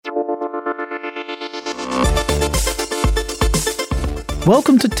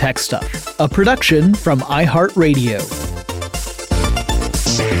Welcome to Tech Stuff, a production from iHeartRadio.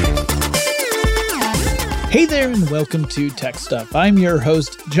 Hey there, and welcome to Tech Stuff. I'm your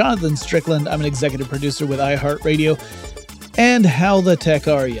host, Jonathan Strickland. I'm an executive producer with iHeartRadio. And how the tech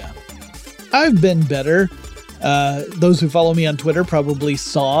are you? I've been better. Those who follow me on Twitter probably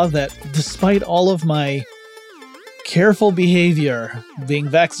saw that despite all of my careful behavior, being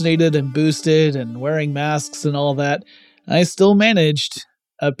vaccinated and boosted and wearing masks and all that, I still managed,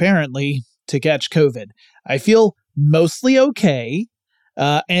 apparently, to catch COVID. I feel mostly okay,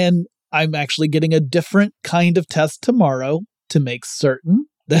 and I'm actually getting a different kind of test tomorrow to make certain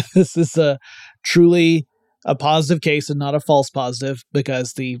that this is truly a positive case and not a false positive,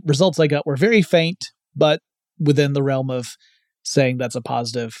 because the results I got were very faint, but within the realm of saying that's a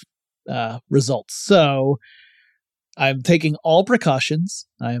positive result. So I'm taking all precautions.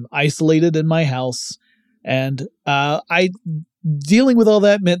 I'm isolated in my house. And dealing with all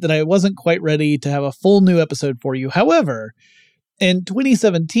that meant that I wasn't quite ready to have a full new episode for you. However, in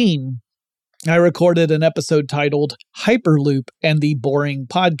 2017, I recorded an episode titled Hyperloop and the Boring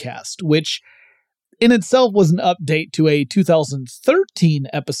Podcast, which in itself was an update to a 2013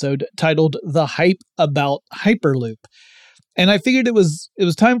 episode titled The Hype About Hyperloop. And I figured it was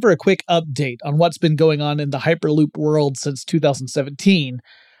time for a quick update on what's been going on in the Hyperloop world since 2017.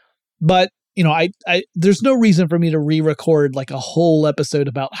 But there's no reason for me to re-record like a whole episode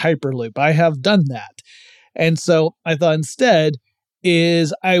about Hyperloop. I have done that. And so I thought instead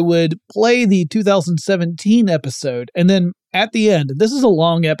is I would play the 2017 episode, and then at the end, and this is a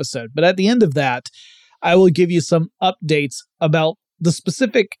long episode, but at the end of that, I will give you some updates about the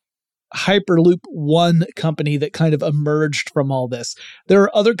specific Hyperloop One company that kind of emerged from all this. There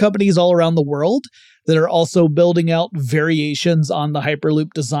are other companies all around the world that are also building out variations on the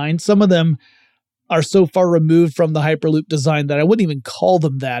Hyperloop design. Some of them are so far removed from the Hyperloop design that I wouldn't even call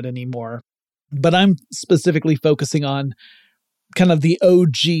them that anymore. But I'm specifically focusing on kind of the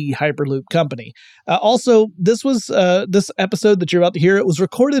OG Hyperloop company. Also, this episode that you're about to hear, it was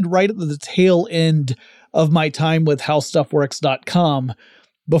recorded right at the tail end of my time with HowStuffWorks.com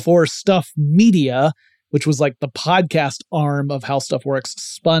before Stuff Media, which was like the podcast arm of How Stuff Works,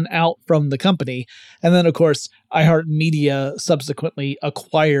 spun out from the company. And then, of course, iHeartMedia subsequently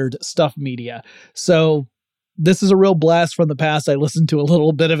acquired Stuff Media. So this is a real blast from the past. I listened to a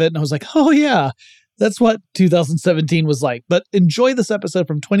little bit of it and I was like, oh yeah, that's what 2017 was like. But enjoy this episode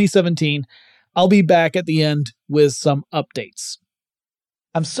from 2017. I'll be back at the end with some updates.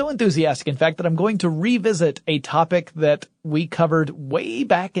 I'm so enthusiastic, in fact, that I'm going to revisit a topic that we covered way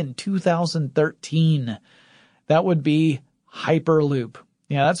back in 2013. That would be Hyperloop.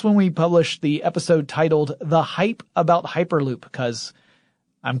 Yeah, that's when we published the episode titled The Hype About Hyperloop, because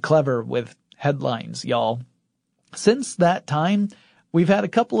I'm clever with headlines, y'all. Since that time, we've had a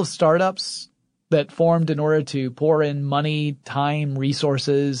couple of startups that formed in order to pour in money, time,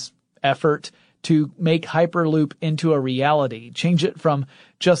 resources, effort to make Hyperloop into a reality, change it from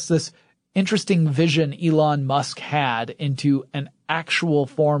just this interesting vision Elon Musk had into an actual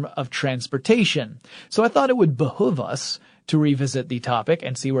form of transportation. So I thought it would behoove us to revisit the topic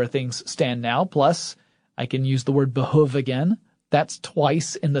and see where things stand now. Plus, I can use the word behoove again. That's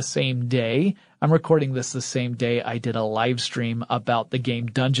twice in the same day. I'm recording this the same day I did a live stream about the game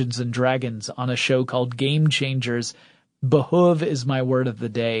Dungeons and Dragons on a show called Game Changers. Behoove is my word of the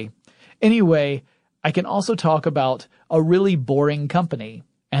day. Anyway, I can also talk about a really boring company,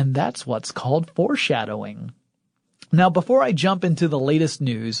 and that's what's called foreshadowing. Now, before I jump into the latest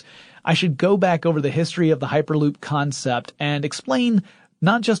news, I should go back over the history of the Hyperloop concept and explain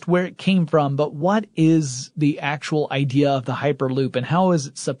not just where it came from, but what is the actual idea of the Hyperloop and how is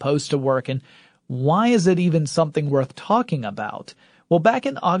it supposed to work and why is it even something worth talking about? Well, back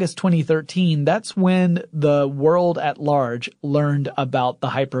in August 2013, that's when the world at large learned about the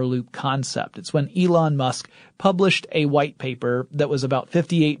Hyperloop concept. It's when Elon Musk published a white paper that was about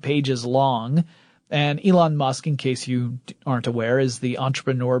 58 pages long. And Elon Musk, in case you aren't aware, is the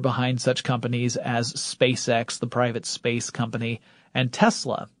entrepreneur behind such companies as SpaceX, the private space company, and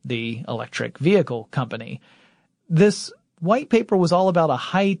Tesla, the electric vehicle company. This white paper was all about a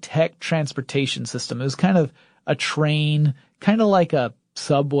high-tech transportation system. It was kind of a train, kind of like a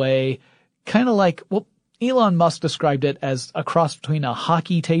subway, kind of like, well, Elon Musk described it as a cross between a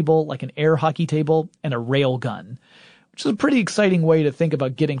hockey table, like an air hockey table, and a rail gun, which is a pretty exciting way to think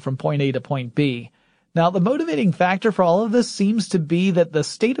about getting from point A to point B. Now, the motivating factor for all of this seems to be that the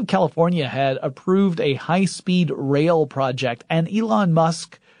state of California had approved a high-speed rail project, and Elon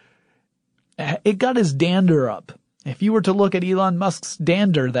Musk, it got his dander up. If you were to look at Elon Musk's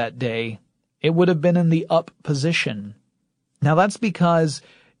dander that day, it would have been in the up position. Now that's because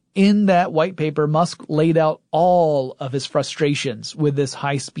in that white paper, Musk laid out all of his frustrations with this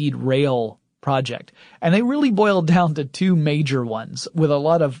high-speed rail project. And they really boiled down to two major ones with a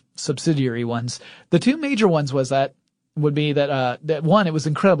lot of subsidiary ones. The two major ones would be that one, it was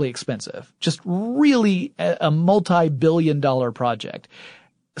incredibly expensive, just really a multi-billion-dollar project.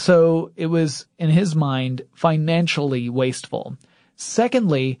 So it was, in his mind, financially wasteful.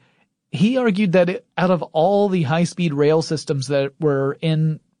 Secondly, he argued that out of all the high-speed rail systems that were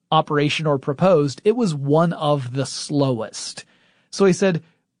in operation or proposed, it was one of the slowest. So he said,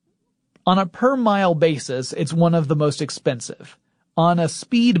 on a per mile basis, it's one of the most expensive. On a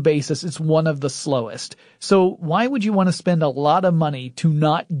speed basis, it's one of the slowest. So why would you want to spend a lot of money to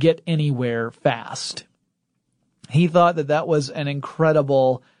not get anywhere fast? He thought that that was an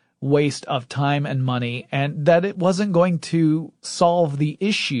incredible waste of time and money, and that it wasn't going to solve the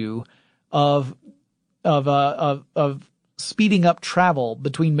issue of speeding up travel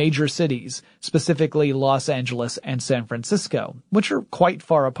between major cities, specifically Los Angeles and San Francisco, which are quite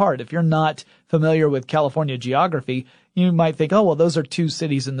far apart. If you're not familiar with California geography, you might think, oh, well, those are two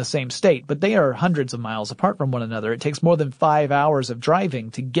cities in the same state, but they are hundreds of miles apart from one another. It takes more than 5 hours of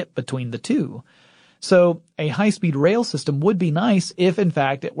driving to get between the two. So a high-speed rail system would be nice if, in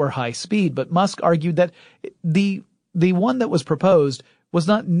fact, it were high speed. But Musk argued that the one that was proposed was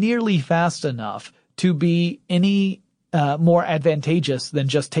not nearly fast enough to be any more advantageous than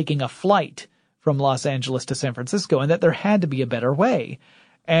just taking a flight from Los Angeles to San Francisco, and that there had to be a better way.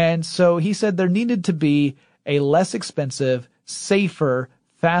 And so he said there needed to be a less expensive, safer,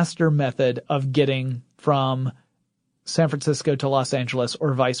 faster method of getting from San Francisco to Los Angeles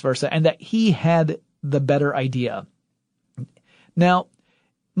or vice versa, and that he had the better idea. Now,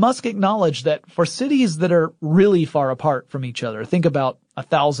 Musk acknowledged that for cities that are really far apart from each other, think about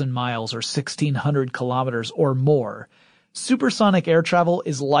 1,000 miles or 1,600 kilometers or more, supersonic air travel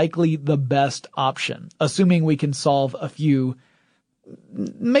is likely the best option, assuming we can solve a few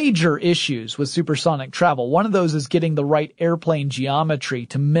major issues with supersonic travel. One of those is getting the right airplane geometry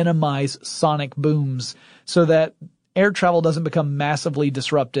to minimize sonic booms so that air travel doesn't become massively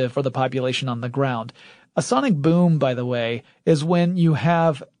disruptive for the population on the ground. A sonic boom, by the way, is when you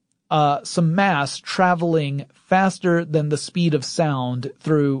have some mass traveling faster than the speed of sound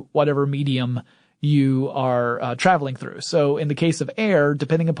through whatever medium you are traveling through. So in the case of air,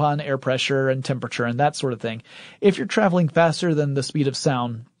 depending upon air pressure and temperature and that sort of thing, if you're traveling faster than the speed of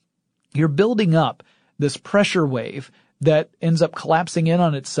sound, you're building up this pressure wave that ends up collapsing in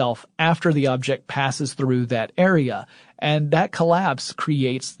on itself after the object passes through that area. And that collapse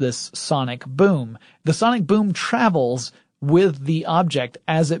creates this sonic boom. The sonic boom travels with the object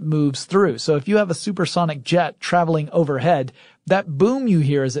as it moves through. So if you have a supersonic jet traveling overhead, that boom you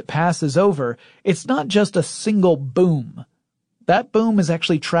hear as it passes over, it's not just a single boom. That boom is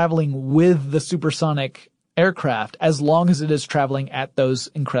actually traveling with the supersonic aircraft as long as it is traveling at those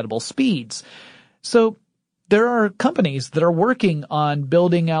incredible speeds. So there are companies that are working on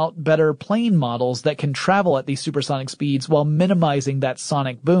building out better plane models that can travel at these supersonic speeds while minimizing that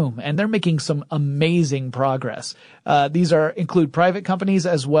sonic boom. And they're making some amazing progress. These include private companies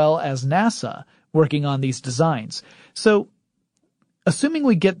as well as NASA working on these designs. So assuming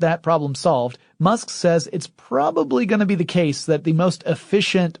we get that problem solved, Musk says it's probably going to be the case that the most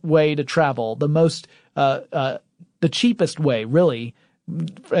efficient way to travel, the cheapest way, really,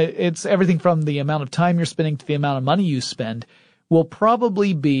 it's everything from the amount of time you're spending to the amount of money you spend, will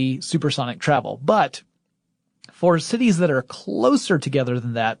probably be supersonic travel. But for cities that are closer together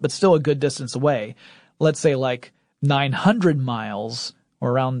than that, but still a good distance away, let's say like 900 miles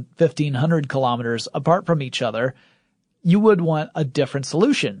or around 1,500 kilometers apart from each other, you would want a different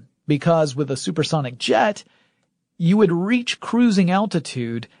solution, because with a supersonic jet, you would reach cruising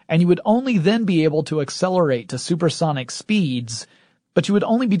altitude and you would only then be able to accelerate to supersonic speeds, but you would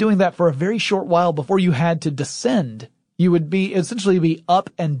only be doing that for a very short while before you had to descend. You would essentially be up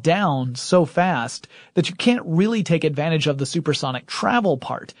and down so fast that you can't really take advantage of the supersonic travel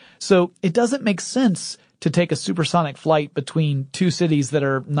part. So it doesn't make sense to take a supersonic flight between two cities that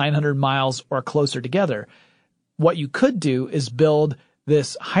are 900 miles or closer together. What you could do is build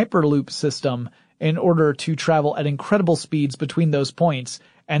this Hyperloop system in order to travel at incredible speeds between those points.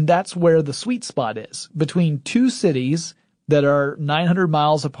 And that's where the sweet spot is, between two cities that are 900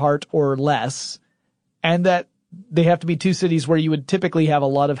 miles apart or less, and that they have to be two cities where you would typically have a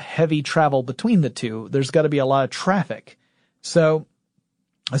lot of heavy travel between the two. There's got to be a lot of traffic. So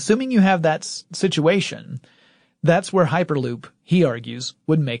assuming you have that situation, that's where Hyperloop, he argues,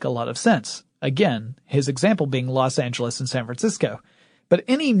 would make a lot of sense. Again, his example being Los Angeles and San Francisco, But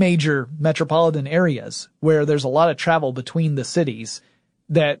any major metropolitan areas where there's a lot of travel between the cities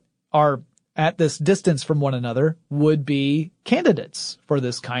that are at this distance from one another would be candidates for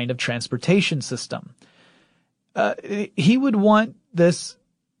this kind of transportation system. He would want this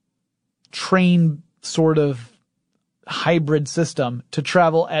train sort of hybrid system to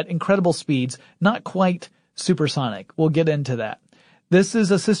travel at incredible speeds, not quite supersonic. We'll get into that. This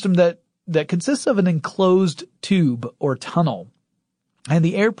is a system that consists of an enclosed tube or tunnel, and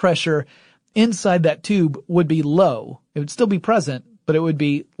the air pressure inside that tube would be low. It would still be present, but it would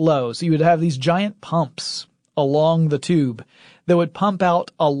be low. So you would have these giant pumps along the tube that would pump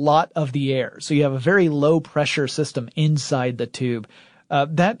out a lot of the air. So you have a very low pressure system inside the tube.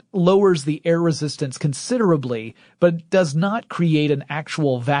 That lowers the air resistance considerably, but does not create an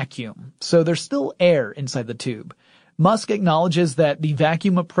actual vacuum. So there's still air inside the tube. Musk acknowledges that the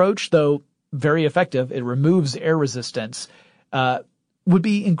vacuum approach, though very effective, it removes air resistance, would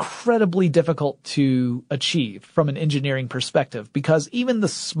be incredibly difficult to achieve from an engineering perspective, because even the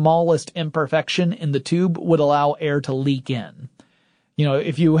smallest imperfection in the tube would allow air to leak in. You know,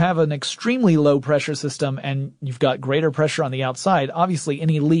 if you have an extremely low pressure system and you've got greater pressure on the outside, obviously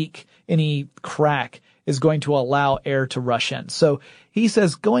any leak, any crack is going to allow air to rush in. So he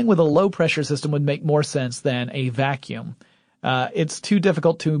says going with a low pressure system would make more sense than a vacuum. It's too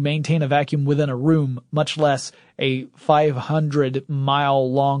difficult to maintain a vacuum within a room, much less a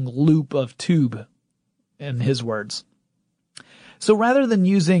 500-mile long loop of tube, in his words. So rather than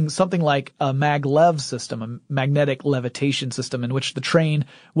using something like a maglev system, a magnetic levitation system, in which the train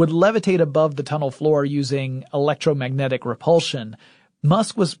would levitate above the tunnel floor using electromagnetic repulsion,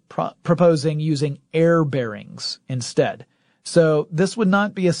 Musk was proposing using air bearings instead. So this would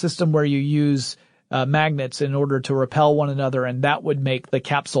not be a system where you use magnets in order to repel one another, and that would make the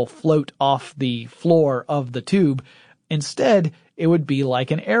capsule float off the floor of the tube. Instead, it would be like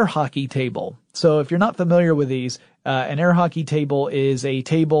an air hockey table. So if you're not familiar with these, an air hockey table is a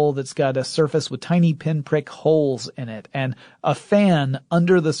table that's got a surface with tiny pinprick holes in it, and a fan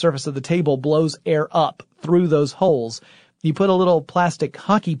under the surface of the table blows air up through those holes. You put a little plastic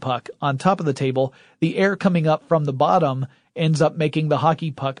hockey puck on top of the table. The air coming up from the bottom ends up making the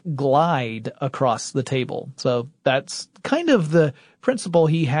hockey puck glide across the table. So that's kind of the principle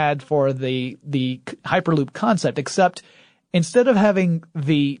he had for the Hyperloop concept, except instead of having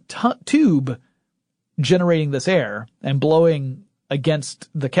the tube generating this air and blowing against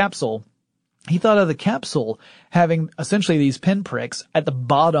the capsule, he thought of the capsule having essentially these pinpricks at the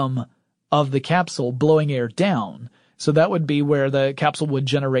bottom of the capsule blowing air down. So that would be where the capsule would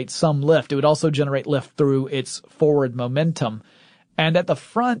generate some lift. It would also generate lift through its forward momentum. And at the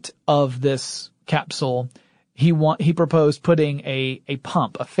front of this capsule, he proposed putting a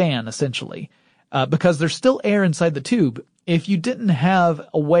pump, a fan essentially, because there's still air inside the tube. If you didn't have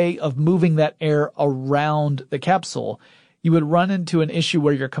a way of moving that air around the capsule, you would run into an issue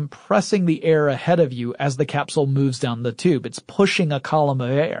where you're compressing the air ahead of you as the capsule moves down the tube. It's pushing a column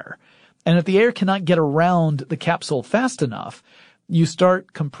of air. And if the air cannot get around the capsule fast enough, you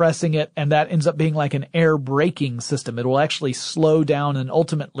start compressing it, and that ends up being like an air braking system. It will actually slow down and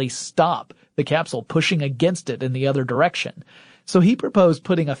ultimately stop the capsule, pushing against it in the other direction. So he proposed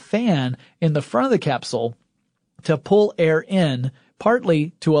putting a fan in the front of the capsule to pull air in,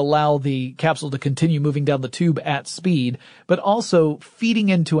 partly to allow the capsule to continue moving down the tube at speed, but also feeding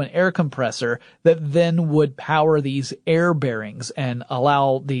into an air compressor that then would power these air bearings and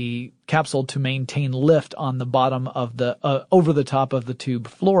allow the capsule to maintain lift on the bottom of the, over the top of the tube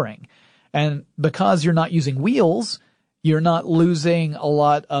flooring. And because you're not using wheels, you're not losing a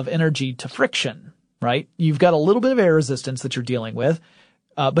lot of energy to friction, right? You've got a little bit of air resistance that you're dealing with,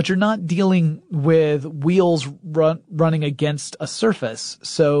 but you're not dealing with wheels running against a surface.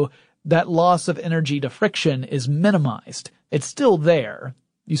 So that loss of energy to friction is minimized. It's still there.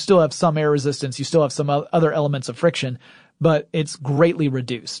 You still have some air resistance. You still have some other elements of friction, but it's greatly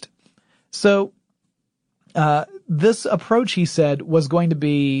reduced. So, this approach, he said, was going to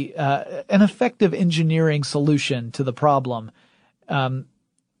be, an effective engineering solution to the problem. Now,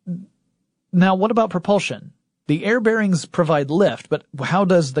 what about propulsion? The air bearings provide lift, but how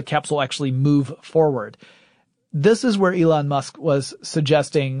does the capsule actually move forward? This is where Elon Musk was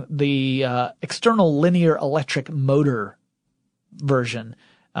suggesting the external linear electric motor version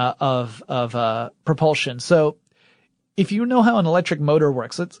of propulsion. So if you know how an electric motor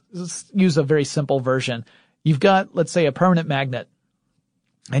works, let's use a very simple version. You've got, let's say, a permanent magnet,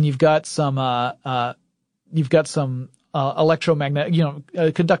 and you've got some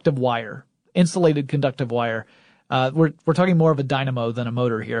electromagnetic, conductive wire, insulated conductive wire. We're talking more of a dynamo than a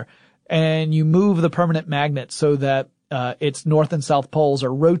motor here. And you move the permanent magnet so that its north and south poles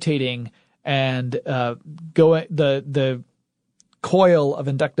are rotating and the coil of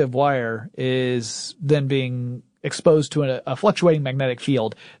inductive wire is then being exposed to a fluctuating magnetic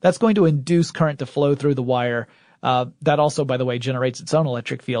field. That's going to induce current to flow through the wire. That also, by the way, generates its own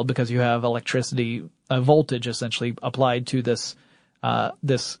electric field because you have electricity, voltage essentially applied to this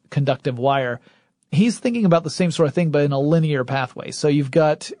conductive wire. He's thinking about the same sort of thing, but in a linear pathway. So you've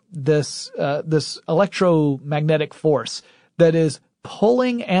got this electromagnetic force that is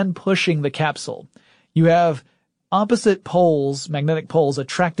pulling and pushing the capsule. You have opposite poles, magnetic poles,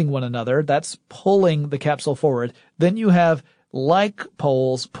 attracting one another. That's pulling the capsule forward. Then you have like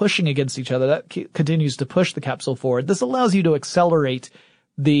poles pushing against each other. That continues to push the capsule forward. This allows you to accelerate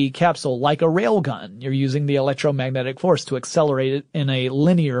the capsule like a railgun. You're using the electromagnetic force to accelerate it in a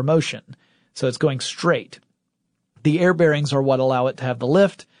linear motion. So it's going straight. The air bearings are what allow it to have the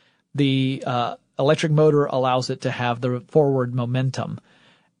lift. The electric motor allows it to have the forward momentum.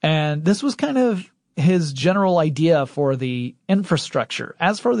 And this was kind of his general idea for the infrastructure.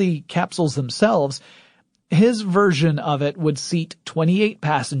 As for the capsules themselves, his version of it would seat 28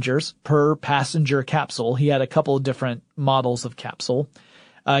 passengers per passenger capsule. He had a couple of different models of capsule.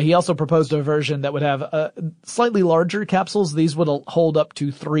 He also proposed a version that would have slightly larger capsules. These would hold up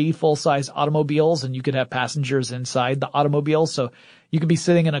to 3 full-size automobiles, and you could have passengers inside the automobile. So you could be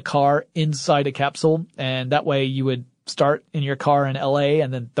sitting in a car inside a capsule, and that way you would start in your car in LA,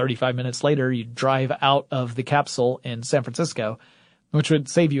 and then 35 minutes later you drive out of the capsule in San Francisco, which would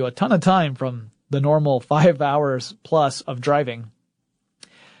save you a ton of time from the normal 5 hours plus of driving.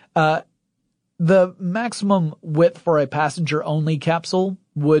 The maximum width for a passenger-only capsule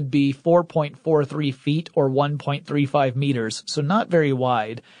would be 4.43 feet or 1.35 meters, so not very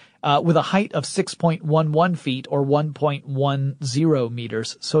wide, with a height of 6.11 feet or 1.10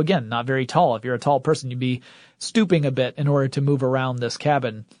 meters. So again, not very tall. If you're a tall person, you'd be stooping a bit in order to move around this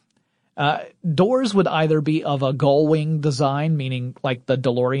cabin. Doors would either be of a gull wing design, meaning like the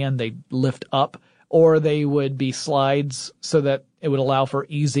DeLorean, they lift up, or they would be slides so that it would allow for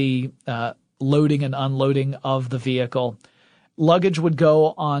easy loading and unloading of the vehicle. Luggage would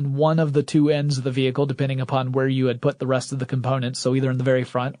go on one of the 2 ends of the vehicle, depending upon where you had put the rest of the components, so either in the very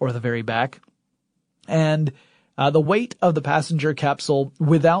front or the very back. And the weight of the passenger capsule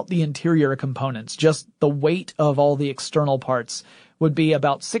without the interior components, just the weight of all the external parts, would be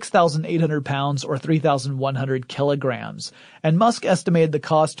about 6,800 pounds or 3,100 kilograms. And Musk estimated the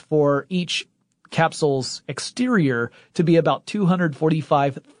cost for each capsule's exterior to be about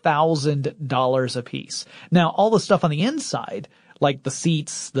 $245,000 a piece. Now, all the stuff on the inside, like the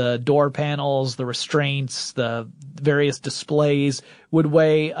seats, the door panels, the restraints, the various displays, would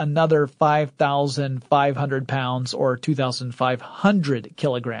weigh another 5,500 pounds or 2,500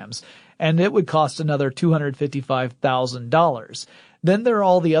 kilograms, and it would cost another $255,000. Then there are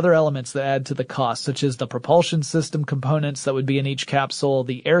all the other elements that add to the cost, such as the propulsion system components that would be in each capsule,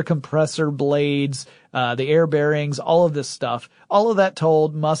 the air compressor blades, the air bearings, all of this stuff. All of that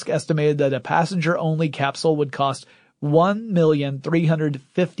told, Musk estimated that a passenger-only capsule would cost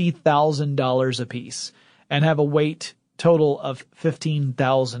 $1,350,000 apiece and have a weight total of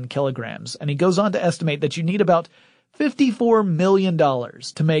 15,000 kilograms. And he goes on to estimate that you need about $54 million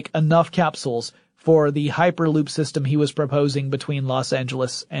to make enough capsules for the Hyperloop system he was proposing between Los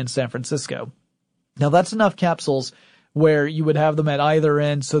Angeles and San Francisco. Now that's enough capsules where you would have them at either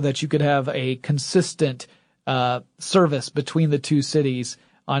end so that you could have a consistent service between the two cities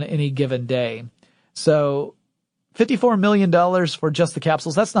on any given day. So $54 million for just the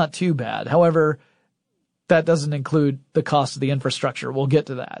capsules, that's not too bad. However, that doesn't include the cost of the infrastructure. We'll get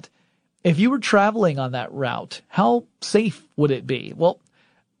to that. If you were traveling on that route, how safe would it be? Well,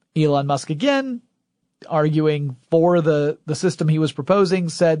 Elon Musk again, arguing for the system he was proposing,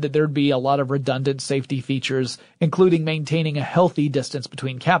 said that there'd be a lot of redundant safety features, including maintaining a healthy distance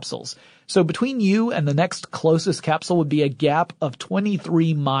between capsules. So between you and the next closest capsule would be a gap of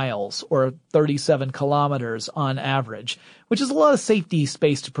 23 miles or 37 kilometers on average, which is a lot of safety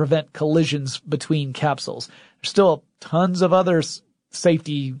space to prevent collisions between capsules. There's still tons of other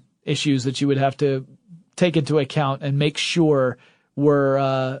safety issues that you would have to take into account and make sure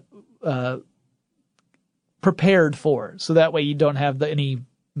were prepared for, so that way you don't have any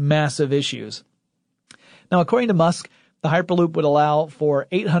massive issues. Now, according to Musk, the Hyperloop would allow for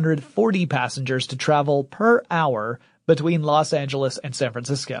 840 passengers to travel per hour between Los Angeles and San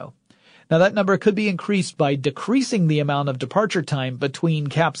Francisco. Now, that number could be increased by decreasing the amount of departure time between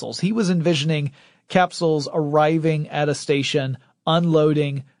capsules. He was envisioning capsules arriving at a station,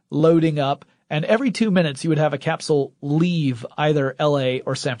 unloading, loading up, And every 2 minutes you would have a capsule leave either LA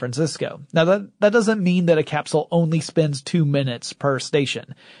or San Francisco. Now that doesn't mean that a capsule only spends 2 minutes per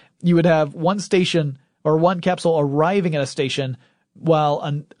station. You would have one station or one capsule arriving at a station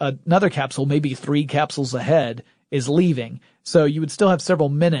while another capsule, maybe 3 capsules ahead, is leaving. So you would still have several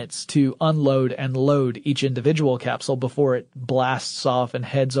minutes to unload and load each individual capsule before it blasts off and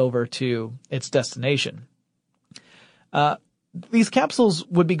heads over to its destination. These capsules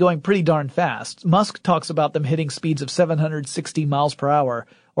would be going pretty darn fast. Musk talks about them hitting speeds of 760 miles per hour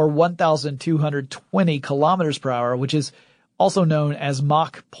or 1,220 kilometers per hour, which is also known as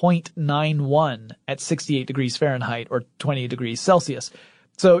Mach 0.91 at 68 degrees Fahrenheit or 20 degrees Celsius.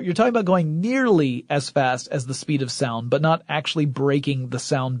 So you're talking about going nearly as fast as the speed of sound, but not actually breaking the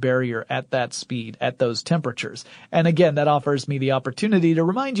sound barrier at that speed, at those temperatures. And again, that offers me the opportunity to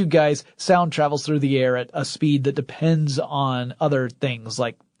remind you guys, sound travels through the air at a speed that depends on other things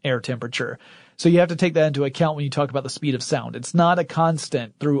like air temperature. So you have to take that into account when you talk about the speed of sound. It's not a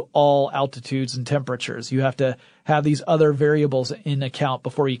constant through all altitudes and temperatures. You have to have these other variables in account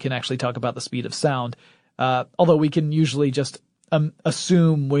before you can actually talk about the speed of sound. Although we can usually just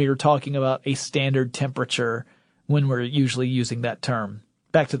assume we're talking about a standard temperature when we're usually using that term.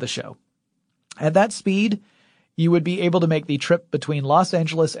 Back to the show. At that speed, you would be able to make the trip between Los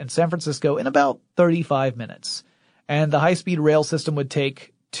Angeles and San Francisco in about 35 minutes. And the high-speed rail system would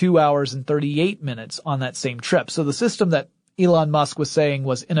take 2 hours and 38 minutes on that same trip. So the system that Elon Musk was saying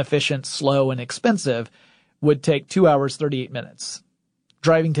was inefficient, slow, and expensive would take 2 hours, 38 minutes.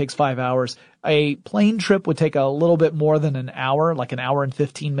 Driving takes 5 hours. A plane trip would take a little bit more than an hour, like an hour and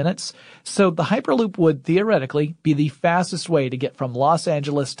 15 minutes. So the Hyperloop would theoretically be the fastest way to get from Los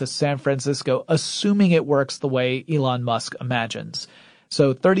Angeles to San Francisco, assuming it works the way Elon Musk imagines.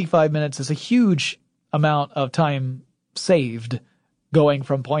 So 35 minutes is a huge amount of time saved going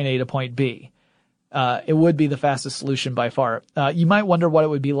from point A to point B. It would be the fastest solution by far. You might wonder what it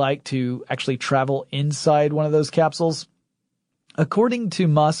would be like to actually travel inside one of those capsules. According to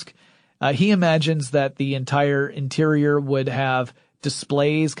Musk, he imagines that the entire interior would have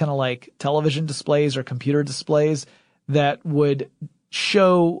displays, kind of like television displays or computer displays, that would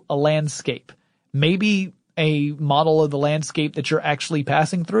show a landscape. Maybe a model of the landscape that you're actually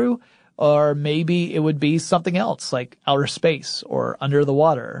passing through, or maybe it would be something else like outer space or under the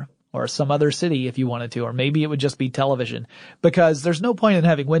water or some other city if you wanted to, or maybe it would just be television, because there's no point in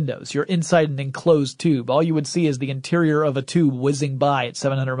having windows. You're inside an enclosed tube. All you would see is the interior of a tube whizzing by at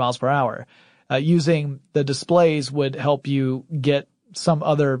 700 miles per hour. Using the displays would help you get some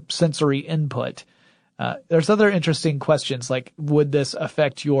other sensory input. There's other interesting questions like, would this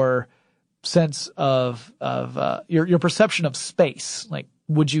affect your sense of your perception of space? Like,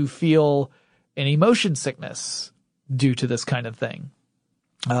 would you feel any motion sickness due to this kind of thing?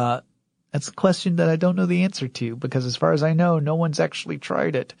 That's a question that I don't know the answer to, because as far as I know, no one's actually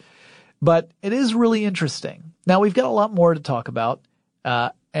tried it. But it is really interesting. Now, we've got a lot more to talk about,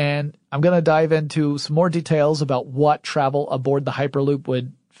 and I'm going to dive into some more details about what travel aboard the Hyperloop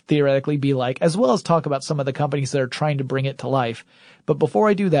would theoretically be like, as well as talk about some of the companies that are trying to bring it to life. But before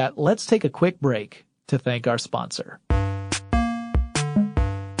I do that, let's take a quick break to thank our sponsor.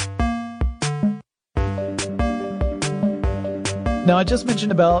 Now, I just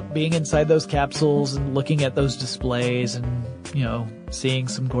mentioned about being inside those capsules and looking at those displays and, seeing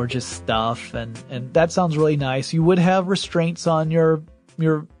some gorgeous stuff. And that sounds really nice. You would have restraints on your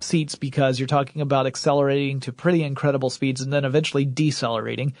seats because you're talking about accelerating to pretty incredible speeds and then eventually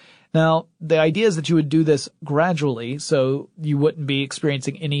decelerating. Now, the idea is that you would do this gradually, so you wouldn't be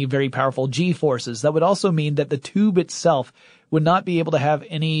experiencing any very powerful G-forces. That would also mean that the tube itself would not be able to have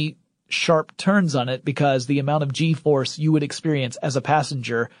any sharp turns on it because the amount of G-force you would experience as a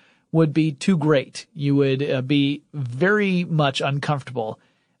passenger would be too great. You would be very much uncomfortable,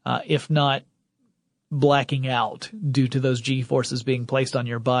 if not blacking out due to those G-forces being placed on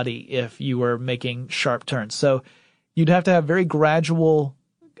your body if you were making sharp turns. So you'd have to have very gradual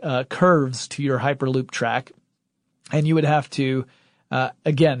curves to your Hyperloop track, and you would have to,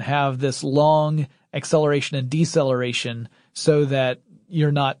 again, have this long acceleration and deceleration so that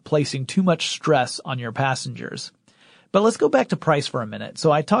you're not placing too much stress on your passengers. But let's go back to price for a minute.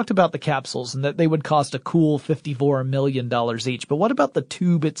 So I talked about the capsules and that they would cost a cool $54 million each. But what about the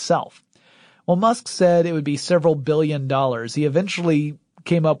tube itself? Well, Musk said it would be several $billion. He eventually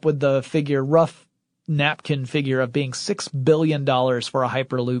came up with the figure, rough napkin figure, of being $6 billion for a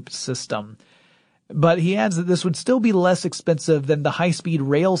Hyperloop system. But he adds that this would still be less expensive than the high-speed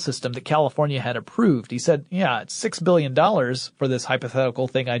rail system that California had approved. He said, yeah, it's $6 billion for this hypothetical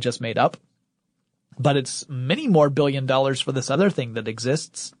thing I just made up, but it's many more $1 billion for this other thing that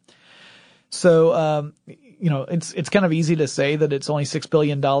exists. So, it's kind of easy to say that it's only $6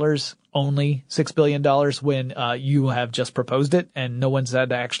 billion, when you have just proposed it and no one's had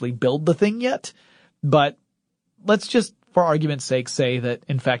to actually build the thing yet. But let's just, for argument's sake, say that,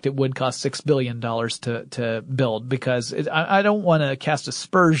 in fact, it would cost $6 billion to build, because I don't want to cast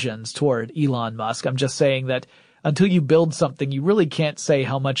aspersions toward Elon Musk. I'm just saying that until you build something, you really can't say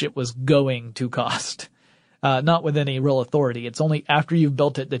how much it was going to cost. Not with any real authority. It's only after you've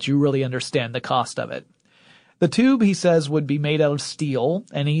built it that you really understand the cost of it. The tube, he says, would be made out of steel,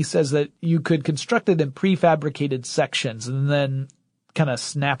 and he says that you could construct it in prefabricated sections and then kind of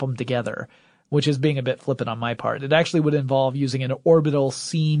snap them together, which is being a bit flippant on my part. It actually would involve using an orbital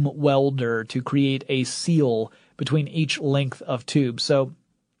seam welder to create a seal between each length of tube. So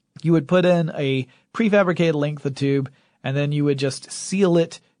you would put in a prefabricated length of tube, and then you would just seal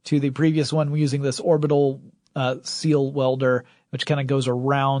it to the previous one using this orbital seal welder, which kind of goes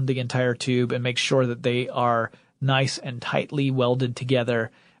around the entire tube and makes sure that they are nice and tightly welded together.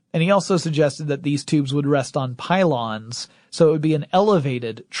 And he also suggested that these tubes would rest on pylons, so it would be an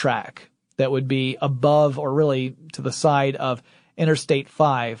elevated track that would be above, or really to the side of, Interstate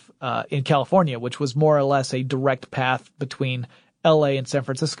 5 in California, which was more or less a direct path between LA and San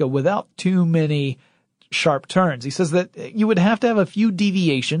Francisco without too many sharp turns. He says that you would have to have a few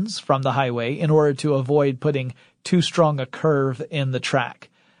deviations from the highway in order to avoid putting too strong a curve in the track.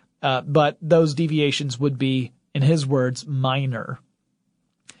 But those deviations would be, in his words, minor.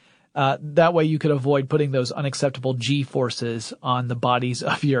 That way you could avoid putting those unacceptable G-forces on the bodies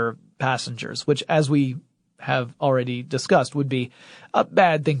of your passengers, which, as we have already discussed, would be a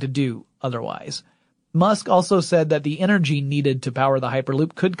bad thing to do otherwise. Musk also said that the energy needed to power the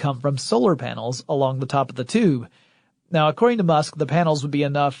Hyperloop could come from solar panels along the top of the tube. Now, according to Musk, the panels would be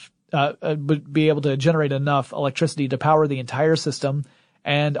able to generate enough electricity to power the entire system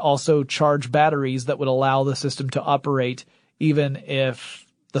and also charge batteries that would allow the system to operate even if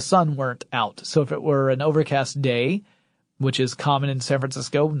the sun weren't out. So if it were an overcast day, which is common in San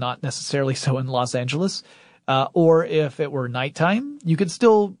Francisco, not necessarily so in Los Angeles, or if it were nighttime, you could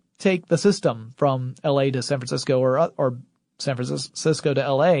still take the system from LA to San Francisco or San Francisco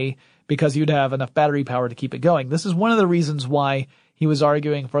to LA, because you'd have enough battery power to keep it going. This is one of the reasons why he was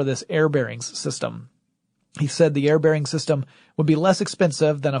arguing for this air bearings system. He said the air bearing system would be less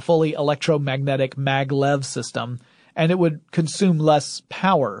expensive than a fully electromagnetic maglev system, and it would consume less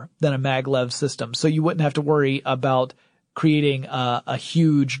power than a maglev system. So you wouldn't have to worry about creating a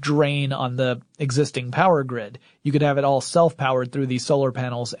huge drain on the existing power grid. You could have it all self-powered through these solar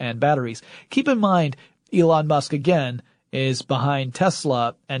panels and batteries. Keep in mind, Elon Musk, again, is behind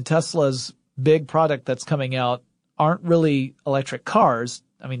Tesla, and Tesla's big product that's coming out aren't really electric cars.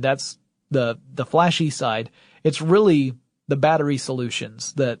 I mean, that's the flashy side. It's really the battery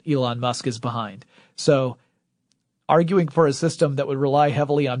solutions that Elon Musk is behind. So arguing for a system that would rely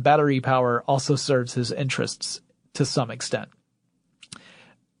heavily on battery power also serves his interests to some extent.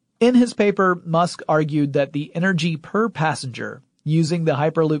 In his paper, Musk argued that the energy per passenger using the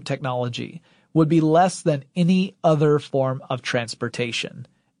Hyperloop technology would be less than any other form of transportation.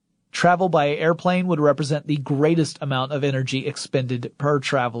 Travel by airplane would represent the greatest amount of energy expended per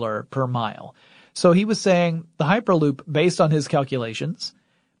traveler per mile. So he was saying the Hyperloop, based on his calculations,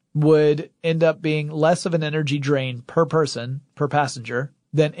 would end up being less of an energy drain per person, per passenger,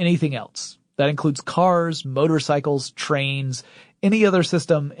 than anything else. That includes cars, motorcycles, trains. Any other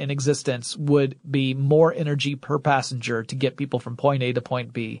system in existence would be more energy per passenger to get people from point A to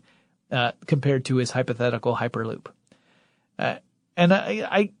point B, compared to his hypothetical Hyperloop. And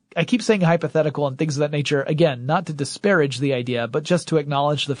I keep saying hypothetical and things of that nature, again, not to disparage the idea, but just to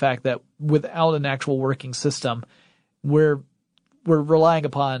acknowledge the fact that without an actual working system, we're relying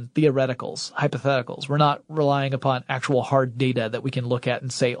upon theoreticals, hypotheticals. We're not relying upon actual hard data that we can look at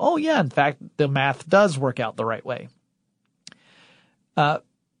and say, oh yeah, in fact, the math does work out the right way.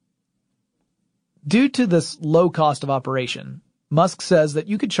 Due to this low cost of operation, Musk says that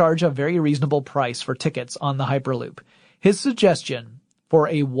you could charge a very reasonable price for tickets on the Hyperloop. His suggestion for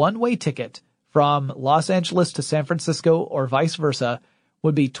a one-way ticket from Los Angeles to San Francisco or vice versa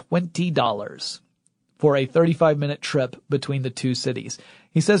would be $20. For a 35-minute trip between the two cities.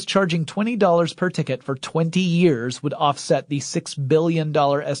 He says charging $20 per ticket for 20 years would offset the $6 billion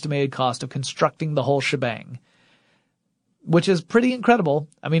estimated cost of constructing the whole shebang, which is pretty incredible.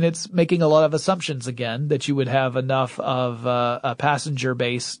 I mean, it's making a lot of assumptions again that you would have enough of a passenger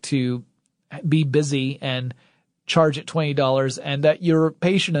base to be busy and charge at $20, and that you're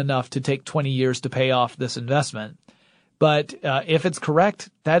patient enough to take 20 years to pay off this investment. But if it's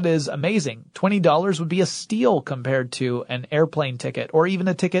correct, that is amazing. $20 would be a steal compared to an airplane ticket or even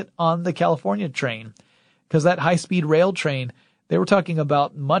a ticket on the California train. Because that high-speed rail train, they were talking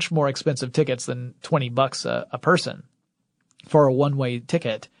about much more expensive tickets than $20 a person for a one-way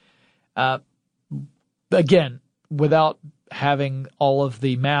ticket. Again, without having all of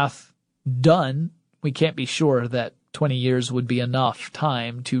the math done, we can't be sure that 20 years would be enough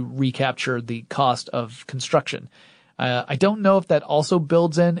time to recapture the cost of construction. I don't know if that also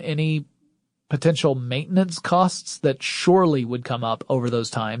builds in any potential maintenance costs that surely would come up over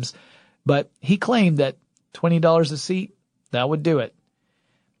those times, but he claimed that $20 a seat, that would do it.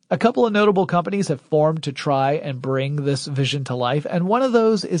 A couple of notable companies have formed to try and bring this vision to life, and one of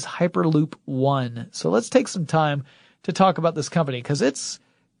those is Hyperloop One. So let's take some time to talk about this company because it's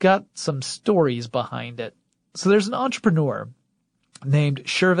got some stories behind it. So there's an entrepreneur named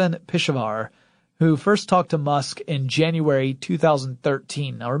Shervin Pishevar who first talked to Musk in January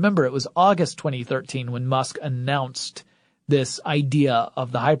 2013. Now remember, it was August 2013 when Musk announced this idea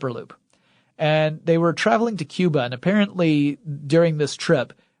of the Hyperloop. And they were traveling to Cuba, and apparently during this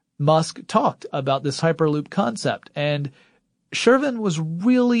trip, Musk talked about this Hyperloop concept, and Shervin was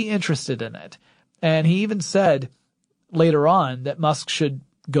really interested in it. And he even said later on that Musk should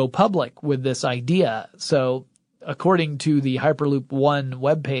go public with this idea. So according to the Hyperloop One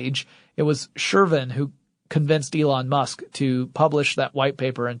webpage, it was Shervin who convinced Elon Musk to publish that white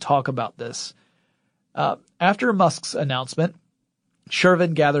paper and talk about this. After Musk's announcement,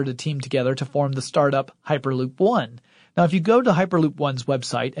 Shervin gathered a team together to form the startup Hyperloop One. Now, if you go to Hyperloop One's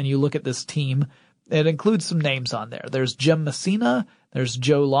website and you look at this team, it includes some names on there. There's Jim Messina, there's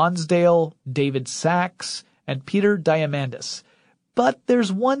Joe Lonsdale, David Sachs, and Peter Diamandis. But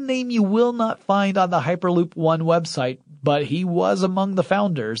there's one name you will not find on the Hyperloop One website, but he was among the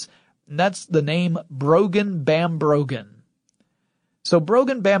founders, and that's the name Brogan Bam Brogan. So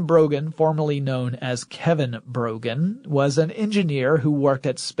Brogan Bam Brogan, formerly known as Kevin Brogan, was an engineer who worked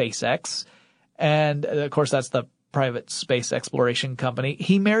at SpaceX, and of course that's the private space exploration company.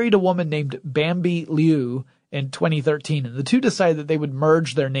 He married a woman named Bambi Liu in 2013, and the two decided that they would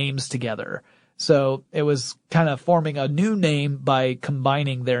merge their names together. So it was kind of forming a new name by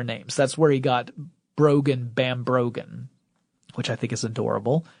combining their names. That's where he got Brogan Bam Brogan, which I think is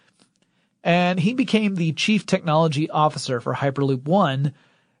adorable. And he became the chief technology officer for Hyperloop One,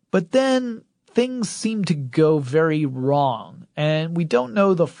 but then things seemed to go very wrong. And we don't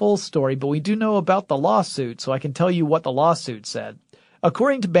know the full story, but we do know about the lawsuit, so I can tell you what the lawsuit said.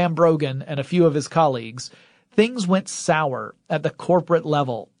 According to Bam Brogan and a few of his colleagues, things went sour at the corporate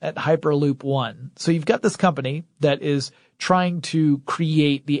level at Hyperloop One. So you've got this company that is trying to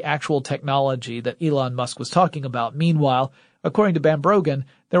create the actual technology that Elon Musk was talking about. Meanwhile, according to Bam Brogan,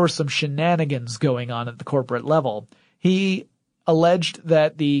 there were some shenanigans going on at the corporate level. He alleged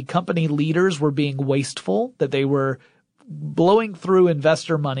that the company leaders were being wasteful, that they were blowing through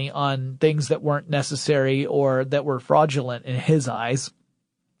investor money on things that weren't necessary or that were fraudulent in his eyes.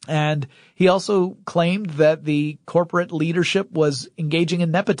 And he also claimed that the corporate leadership was engaging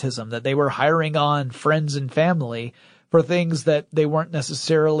in nepotism, that they were hiring on friends and family for things that they weren't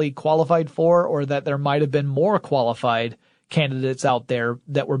necessarily qualified for, or that there might have been more qualified candidates out there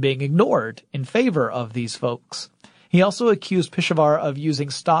that were being ignored in favor of these folks. He also accused Pishevar of using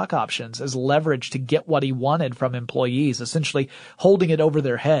stock options as leverage to get what he wanted from employees, essentially holding it over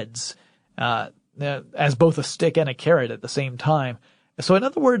their heads, as both a stick and a carrot at the same time. So in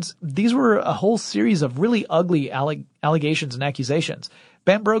other words, these were a whole series of really ugly allegations and accusations.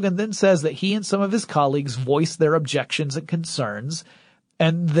 Bam Brogan then says that he and some of his colleagues voiced their objections and concerns,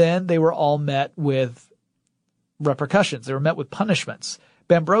 and then they were all met with repercussions. They were met with punishments.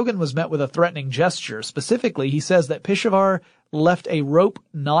 Bam Brogan was met with a threatening gesture. Specifically, he says that Pishevar left a rope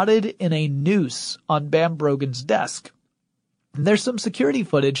knotted in a noose on Bam Brogan's desk. And there's some security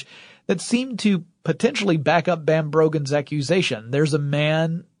footage that seemed to potentially back up Bam Brogan's accusation. There's a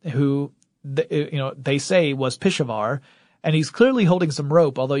man who, they say was Pishevar, and he's clearly holding some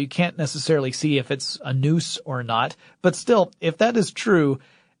rope, although you can't necessarily see if it's a noose or not. But still, if that is true,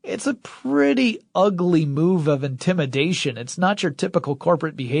 it's a pretty ugly move of intimidation. It's not your typical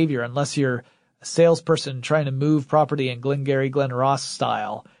corporate behavior unless you're a salesperson trying to move property in Glengarry Glen Ross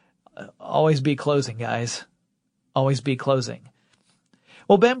style. Always be closing, guys. Always be closing.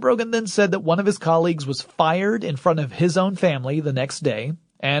 Well, Bam Brogan then said that one of his colleagues was fired in front of his own family the next day,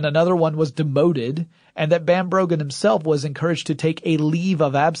 and another one was demoted, and that Bam Brogan himself was encouraged to take a leave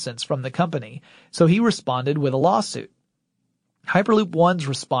of absence from the company. So he responded with a lawsuit. Hyperloop One's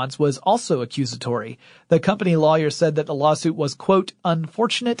response was also accusatory. The company lawyer said that the lawsuit was, quote,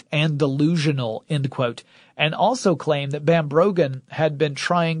 unfortunate and delusional, end quote, and also claimed that Bambrogan had been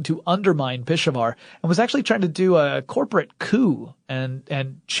trying to undermine Peshawar and was actually trying to do a corporate coup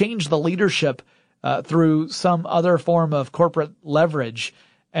and change the leadership through some other form of corporate leverage.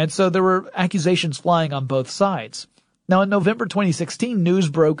 And so there were accusations flying on both sides. Now, in November 2016, news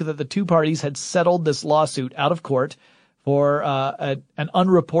broke that the two parties had settled this lawsuit out of court for an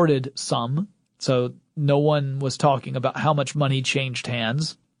unreported sum. So no one was talking about how much money changed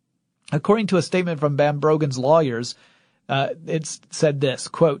hands. According to a statement from Bambrogan's lawyers, it said this,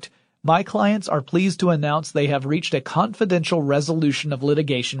 quote, my clients are pleased to announce they have reached a confidential resolution of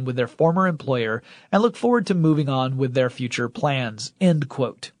litigation with their former employer and look forward to moving on with their future plans, end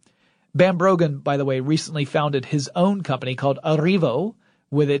quote. Bambrogan, by the way, recently founded his own company called Arrivo,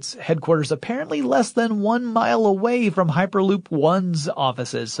 with its headquarters apparently less than 1 mile away from Hyperloop One's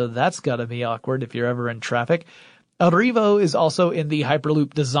offices. So that's gotta be awkward if you're ever in traffic. Arrivo is also in the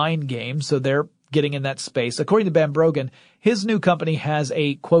Hyperloop design game, so they're getting in that space. According to Bambrogan, his new company has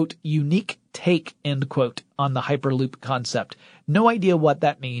a, quote, unique take, end quote, on the Hyperloop concept. No idea what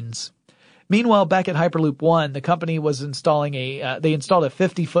that means. Meanwhile, back at Hyperloop One, the company was installing they installed a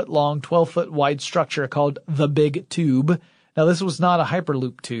 50-foot long, 12-foot wide structure called the Big Tube. Now, this was not a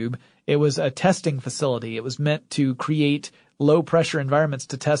Hyperloop tube. It was a testing facility. It was meant to create low-pressure environments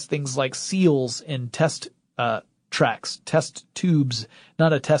to test things like seals in test tracks, test tubes,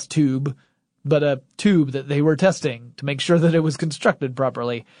 not a test tube, but a tube that they were testing to make sure that it was constructed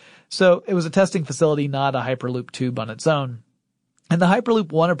properly. So it was a testing facility, not a Hyperloop tube on its own. And the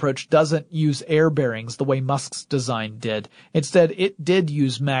Hyperloop One approach doesn't use air bearings the way Musk's design did. Instead, it did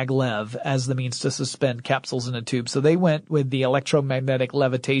use maglev as the means to suspend capsules in a tube. So they went with the electromagnetic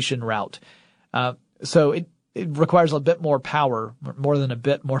levitation route. So it requires a bit more power, more than a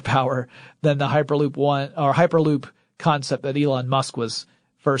bit more power than the Hyperloop One or Hyperloop concept that Elon Musk was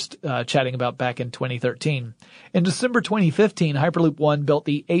first chatting about back in 2013. In December 2015, Hyperloop One built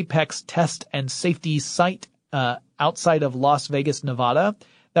the Apex Test and Safety Site outside of Las Vegas, Nevada.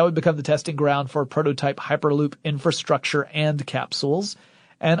 That would become the testing ground for prototype Hyperloop infrastructure and capsules.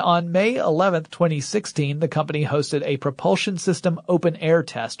 And on May 11th, 2016, the company hosted a propulsion system open air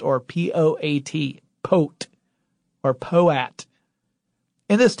test, or POAT, or POAT.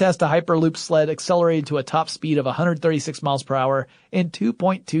 In this test, a Hyperloop sled accelerated to a top speed of 136 miles per hour in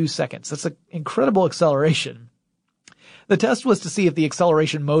 2.2 seconds. That's an incredible acceleration. The test was to see if the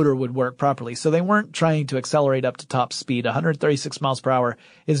acceleration motor would work properly, so they weren't trying to accelerate up to top speed. 136 miles per hour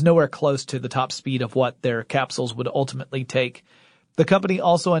is nowhere close to the top speed of what their capsules would ultimately take. The company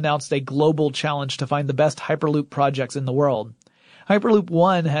also announced a global challenge to find the best Hyperloop projects in the world. Hyperloop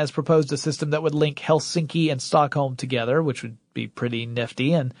One has proposed a system that would link Helsinki and Stockholm together, which would be pretty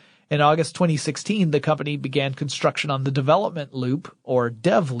nifty. And in August 2016, the company began construction on the development loop, or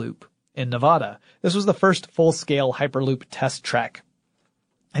dev loop, in Nevada. This was the first full-scale Hyperloop test track.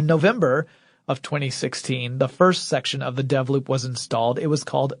 In November of 2016, the first section of the dev loop was installed. It was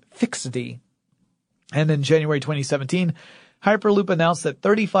called Fixity. And in January 2017, Hyperloop announced that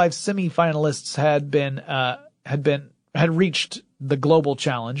 35 semi-finalists had reached the global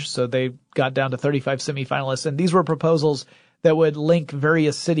challenge. So they got down to 35 semi-finalists, and these were proposals that would link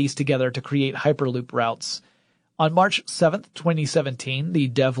various cities together to create Hyperloop routes. On March 7th, 2017, the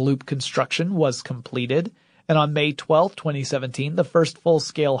dev loop construction was completed, and on May 12th, 2017, the first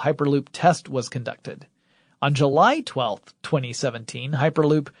full-scale Hyperloop test was conducted. On July 12th, 2017,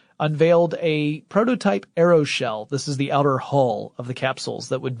 Hyperloop unveiled a prototype aeroshell. This is the outer hull of the capsules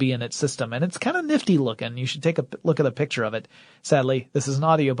that would be in its system, and it's kind of nifty looking. You should take a look at a picture of it. Sadly, this is an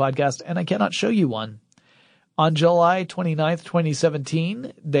audio podcast, and I cannot show you one. On July 29th,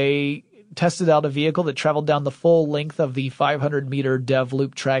 2017, they tested out a vehicle that traveled down the full length of the 500-meter dev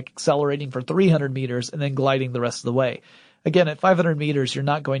loop track, accelerating for 300 meters and then gliding the rest of the way. Again, at 500 meters, you're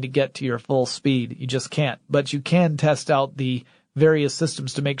not going to get to your full speed. You just can't. But you can test out the various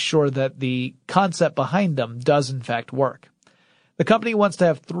systems to make sure that the concept behind them does in fact work. The company wants to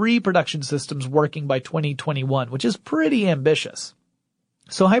have 3 production systems working by 2021, which is pretty ambitious.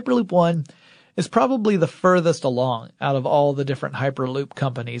 So Hyperloop One is probably the furthest along out of all the different Hyperloop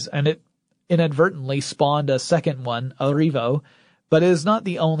companies, and it inadvertently spawned a second one, Arrivo, but it is not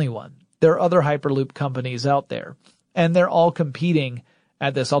the only one. There are other Hyperloop companies out there, and they're all competing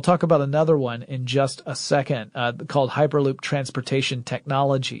at this. I'll talk about another one in just a second, called Hyperloop Transportation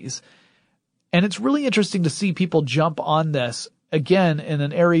Technologies. And it's really interesting to see people jump on this, again, in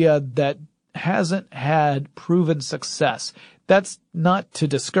an area that hasn't had proven success. That's not to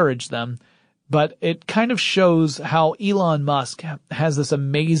discourage them, But it kind of shows how Elon Musk has this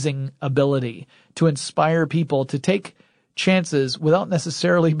amazing ability to inspire people to take chances without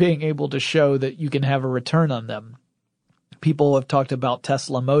necessarily being able to show that you can have a return on them. People have talked about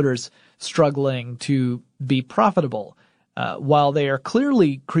Tesla Motors struggling to be profitable. While they are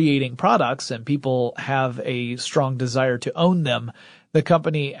clearly creating products and people have a strong desire to own them, the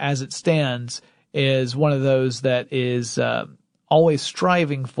company as it stands is one of those that is always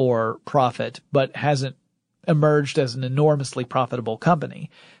striving for profit, but hasn't emerged as an enormously profitable company.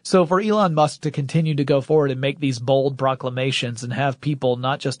 So for Elon Musk to continue to go forward and make these bold proclamations and have people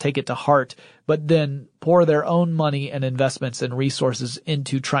not just take it to heart, but then pour their own money and investments and resources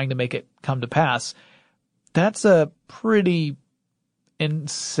into trying to make it come to pass, that's a pretty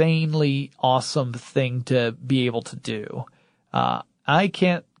insanely awesome thing to be able to do. I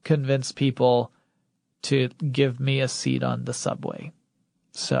can't convince people to give me a seat on the subway.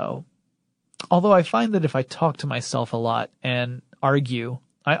 So, although I find that if I talk to myself a lot and argue,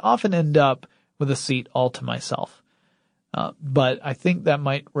 I often end up with a seat all to myself. But I think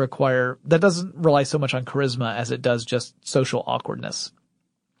that doesn't rely so much on charisma as it does just social awkwardness.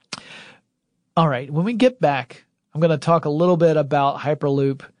 All right. When we get back, I'm going to talk a little bit about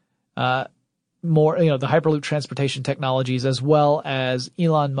Hyperloop, the Hyperloop transportation technologies, as well as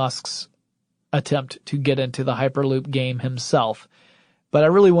Elon Musk's attempt to get into the Hyperloop game himself. But I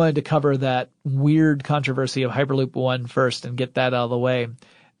really wanted to cover that weird controversy of Hyperloop 1 first and get that out of the way.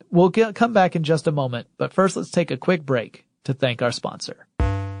 We'll come back in just a moment, but first let's take a quick break to thank our sponsor.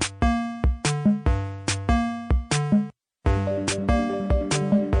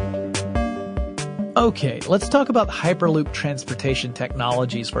 Okay, let's talk about Hyperloop transportation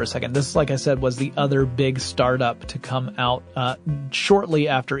technologies for a second. This, like I said, was the other big startup to come out shortly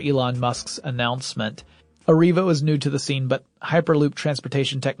after Elon Musk's announcement. Arriva is new to the scene, but Hyperloop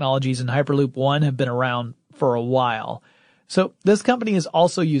transportation technologies and Hyperloop 1 have been around for a while. So this company is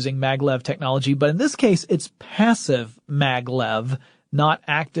also using maglev technology, but in this case, it's passive maglev, not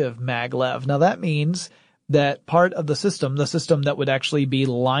active maglev. Now that means that part of the system that would actually be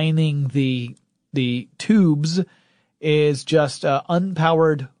lining the tubes, is just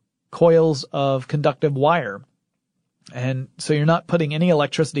unpowered coils of conductive wire. And so you're not putting any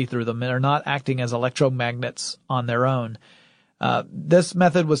electricity through them. They're not acting as electromagnets on their own. This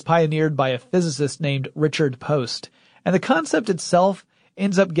method was pioneered by a physicist named Richard Post. And the concept itself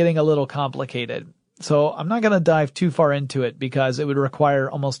ends up getting a little complicated. So I'm not going to dive too far into it because it would require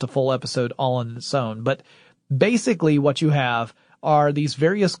almost a full episode all on its own. But basically what you have are these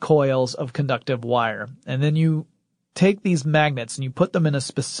various coils of conductive wire. And then you take these magnets and you put them in a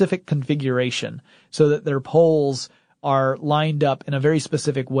specific configuration so that their poles are lined up in a very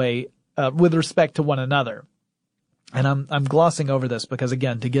specific way with respect to one another. And I'm glossing over this because,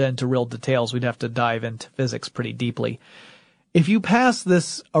 again, to get into real details, we'd have to dive into physics pretty deeply. If you pass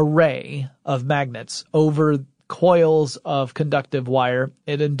this array of magnets over coils of conductive wire,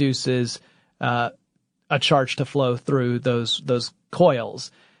 it induces a charge to flow through those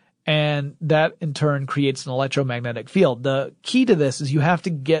coils. And that in turn creates an electromagnetic field. The key to this is you have to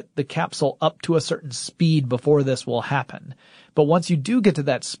get the capsule up to a certain speed before this will happen. But once you do get to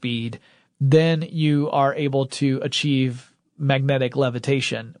that speed, then you are able to achieve magnetic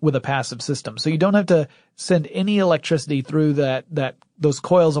levitation with a passive system. So you don't have to send any electricity through those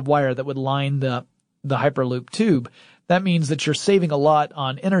coils of wire that would line the Hyperloop tube. That means that you're saving a lot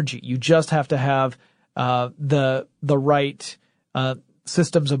on energy. You just have to have the right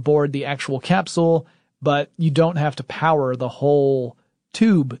systems aboard the actual capsule, but you don't have to power the whole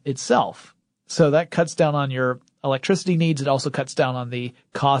tube itself. So that cuts down on your electricity needs. It also cuts down on the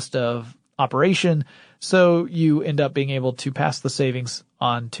cost of operation. So you end up being able to pass the savings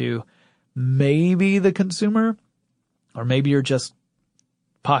on to maybe the consumer, or maybe you're just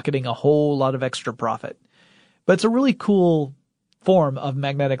pocketing a whole lot of extra profit. But it's a really cool form of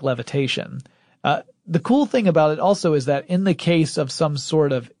magnetic levitation. The cool thing about it also is that in the case of some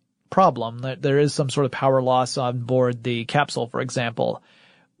sort of problem, that there is some sort of power loss on board the capsule, for example,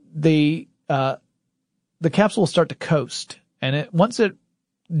 the capsule will start to coast, and once it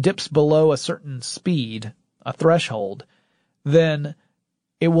dips below a certain speed, a threshold, then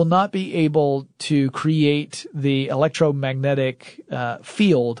it will not be able to create the electromagnetic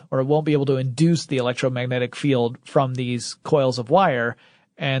field, or it won't be able to induce the electromagnetic field from these coils of wire,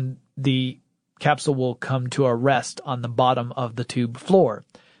 and the capsule will come to a rest on the bottom of the tube floor.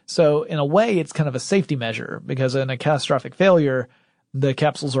 So in a way, it's kind of a safety measure, because in a catastrophic failure, the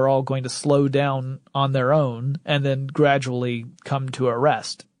capsules are all going to slow down on their own and then gradually come to a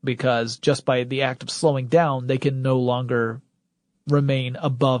rest, because just by the act of slowing down, they can no longer remain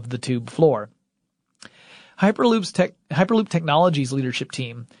above the tube floor. Hyperloop Technologies leadership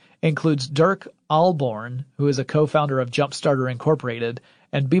team includes Dirk Alborn, who is a co-founder of Jumpstarter Incorporated,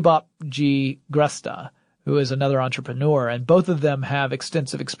 and Bebop G. Gresta, who is another entrepreneur, and both of them have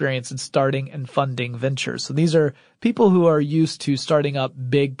extensive experience in starting and funding ventures. So these are people who are used to starting up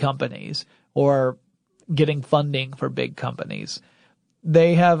big companies or getting funding for big companies.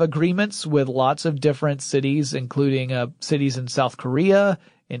 They have agreements with lots of different cities, including cities in South Korea,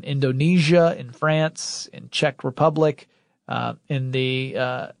 in Indonesia, in France, in Czech Republic. They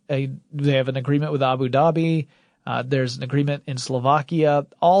have an agreement with Abu Dhabi. There's an agreement in Slovakia,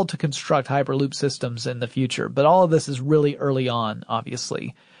 all to construct Hyperloop systems in the future. But all of this is really early on,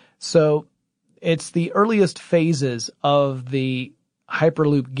 obviously. So it's the earliest phases of the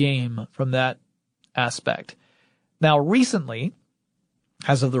Hyperloop game from that aspect. Now, recently,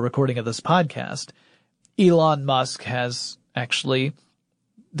 as of the recording of this podcast, Elon Musk has actually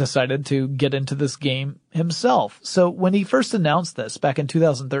decided to get into this game himself. So when he first announced this back in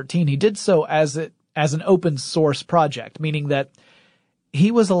 2013, he did so as an open source project, meaning that he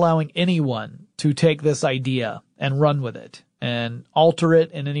was allowing anyone to take this idea and run with it and alter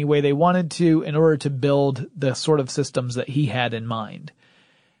it in any way they wanted to in order to build the sort of systems that he had in mind.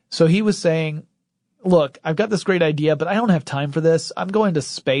 So he was saying, look, I've got this great idea, but I don't have time for this. I'm going to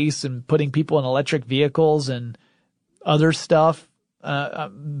space and putting people in electric vehicles and other stuff.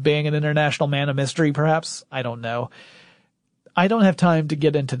 Being an international man of mystery, perhaps. I don't know. I don't have time to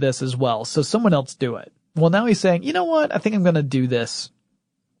get into this as well, so someone else do it. Well, now he's saying, you know what? I think I'm going to do this.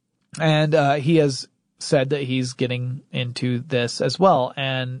 And he has said that he's getting into this as well.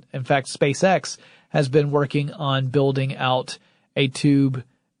 And in fact, SpaceX has been working on building out a tube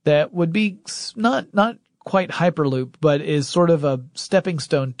that would be not quite Hyperloop, but is sort of a stepping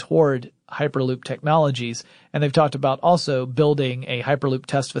stone toward Hyperloop technologies. And they've talked about also building a Hyperloop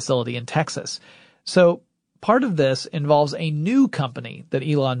test facility in Texas. So part of this involves a new company that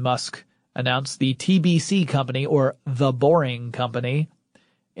Elon Musk announced, the TBC company, or the Boring Company.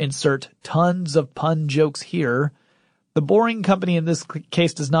 Insert tons of pun jokes here. The Boring Company in this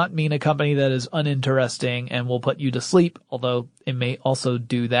case does not mean a company that is uninteresting and will put you to sleep, although it may also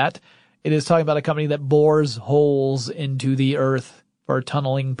do that. It is talking about a company that bores holes into the earth for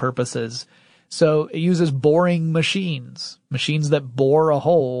tunneling purposes. So it uses boring machines that bore a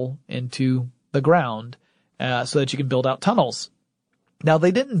hole into the ground so that you can build out tunnels. Now,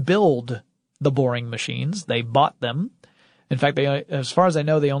 they didn't build the boring machines. They bought them. In fact, as far as I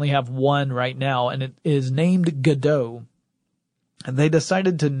know, they only have one right now, and it is named Godot. And they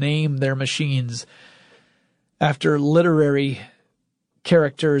decided to name their machines after literary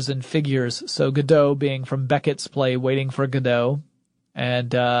characters and figures. So Godot being from Beckett's play Waiting for Godot.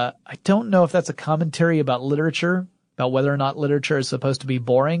 And I don't know if that's a commentary about literature, about whether or not literature is supposed to be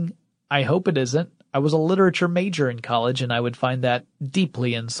boring. I hope it isn't. I was a literature major in college, and I would find that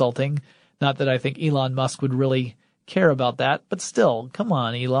deeply insulting. Not that I think Elon Musk would really care about that, but still, come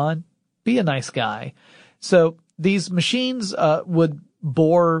on, Elon, be a nice guy. So these machines would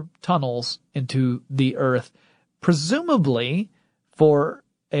bore tunnels into the earth, presumably for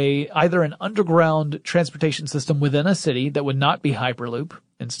either an underground transportation system within a city that would not be Hyperloop.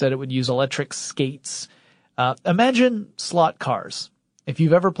 Instead, it would use electric skates. Imagine slot cars. If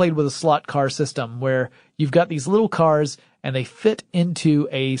you've ever played with a slot car system where you've got these little cars and they fit into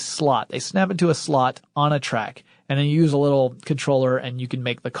a slot. They snap into a slot on a track, and then you use a little controller and you can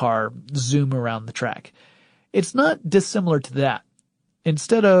make the car zoom around the track. It's not dissimilar to that.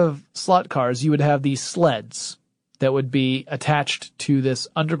 Instead of slot cars, you would have these sleds that would be attached to this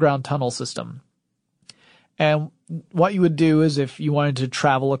underground tunnel system. And what you would do is, if you wanted to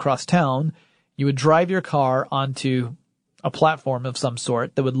travel across town, you would drive your car onto a platform of some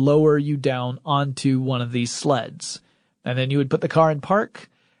sort that would lower you down onto one of these sleds. And then you would put the car in park,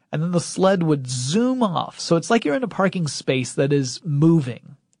 and then the sled would zoom off. So it's like you're in a parking space that is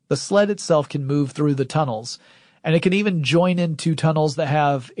moving. The sled itself can move through the tunnels, and it can even join into tunnels that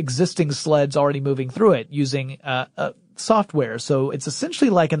have existing sleds already moving through it using software. So it's essentially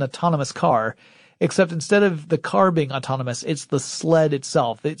like an autonomous car, except instead of the car being autonomous, it's the sled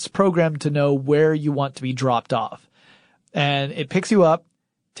itself. It's programmed to know where you want to be dropped off. And it picks you up,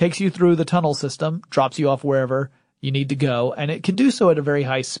 takes you through the tunnel system, drops you off wherever you need to go, and it can do so at a very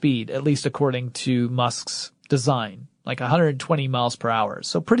high speed, at least according to Musk's design, like 120 miles per hour.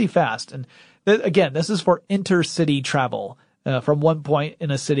 So pretty fast. And again, this is for intercity travel, from one point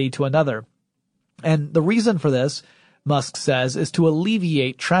in a city to another. And the reason for this, Musk says, is to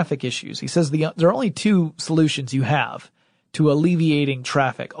alleviate traffic issues. He says there are only two solutions you have to alleviating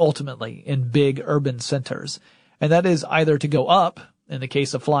traffic ultimately in big urban centers. And that is either to go up in the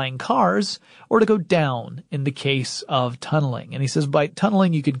case of flying cars, or to go down in the case of tunneling. And he says by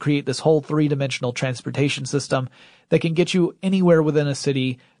tunneling, you can create this whole three-dimensional transportation system that can get you anywhere within a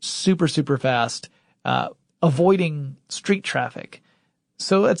city super, super fast, avoiding street traffic.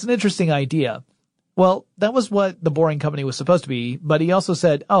 So that's an interesting idea. Well, that was what the Boring Company was supposed to be, but he also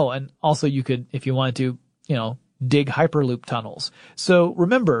said, oh, and also you could, if you wanted to, dig Hyperloop tunnels. So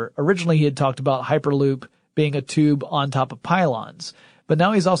remember, originally he had talked about Hyperloop being a tube on top of pylons, but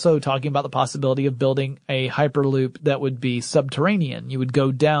now he's also talking about the possibility of building a Hyperloop that would be subterranean. You would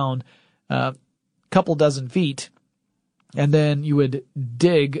go down a couple dozen feet, and then you would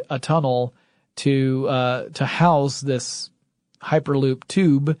dig a tunnel to house this Hyperloop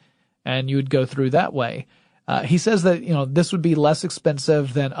tube, and you would go through that way. He says that, this would be less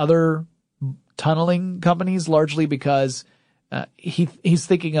expensive than other tunneling companies, largely because he's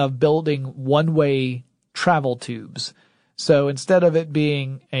thinking of building one-way travel tubes. So instead of it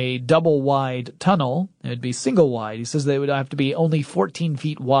being a double-wide tunnel, it would be single-wide. He says they would have to be only 14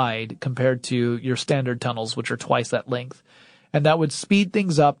 feet wide compared to your standard tunnels, which are twice that length. And that would speed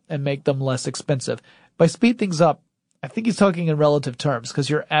things up and make them less expensive. By speed things up, I think he's talking in relative terms, because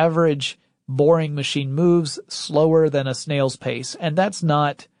your average boring machine moves slower than a snail's pace. And that's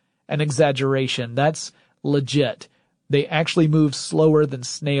not an exaggeration. That's legit. They actually move slower than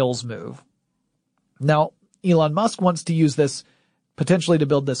snails move. Now, Elon Musk wants to use this potentially to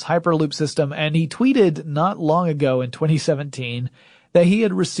build this Hyperloop system, and he tweeted not long ago in 2017 that he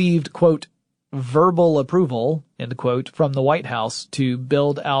had received, quote, verbal approval, end quote, from the White House to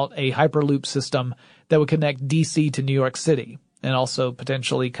build out a Hyperloop system that would connect DC to New York City, and also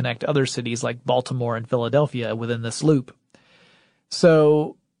potentially connect other cities like Baltimore and Philadelphia within this loop.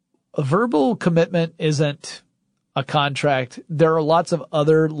 So a verbal commitment isn't a contract. There are lots of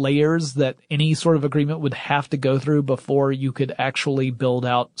other layers that any sort of agreement would have to go through before you could actually build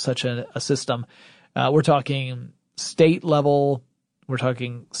out such a system. We're talking state level, we're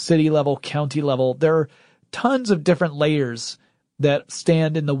talking city level, county level. There are tons of different layers that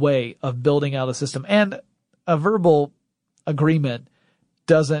stand in the way of building out a system. And a verbal agreement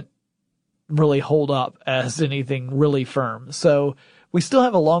doesn't really hold up as anything really firm. So we still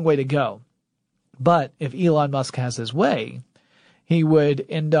have a long way to go. But if Elon Musk has his way, he would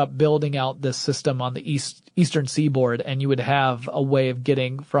end up building out this system on the eastern seaboard, and you would have a way of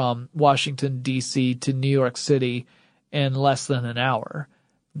getting from Washington, D.C. to New York City in less than an hour,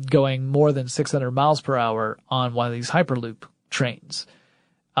 going more than 600 miles per hour on one of these Hyperloop trains.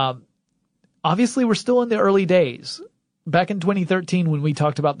 Obviously, we're still in the early days. Back in 2013, when we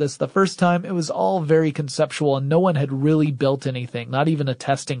talked about this the first time, it was all very conceptual, and no one had really built anything, not even a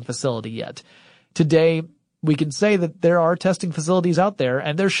testing facility yet. Today, we can say that there are testing facilities out there,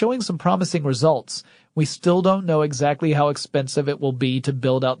 and they're showing some promising results. We still don't know exactly how expensive it will be to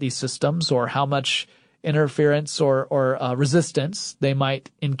build out these systems, or how much interference or resistance they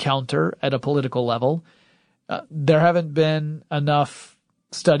might encounter at a political level. There haven't been enough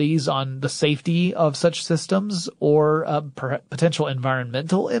studies on the safety of such systems or potential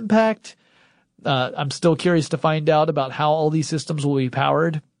environmental impact. I'm still curious to find out about how all these systems will be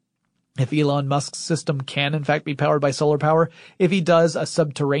powered. If Elon Musk's system can, in fact, be powered by solar power. If he does a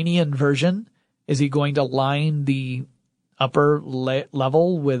subterranean version, is he going to line the upper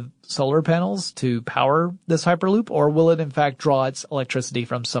level with solar panels to power this Hyperloop, or will it, in fact, draw its electricity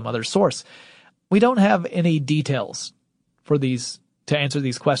from some other source? We don't have any details for these to answer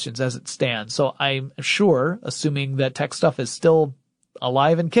these questions as it stands. So I'm sure, assuming that tech stuff is still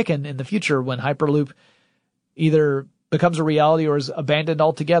alive and kicking in the future when Hyperloop either becomes a reality or is abandoned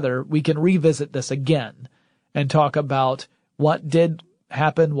altogether, we can revisit this again and talk about what did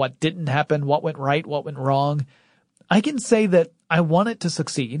happen, what didn't happen, what went right, what went wrong. I can say that I want it to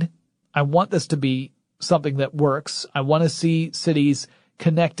succeed. I want this to be something that works. I want to see cities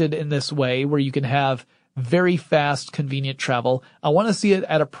connected in this way where you can have very fast, convenient travel. I want to see it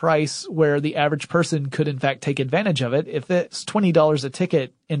at a price where the average person could, in fact, take advantage of it. If it's $20 a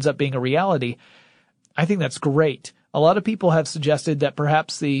ticket ends up being a reality, I think that's great. A lot of people have suggested that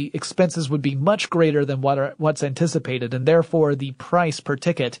perhaps the expenses would be much greater than what's anticipated, and therefore the price per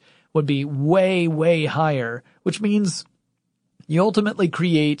ticket would be way, way higher, which means you ultimately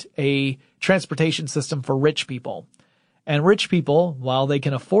create a transportation system for rich people. And rich people, while they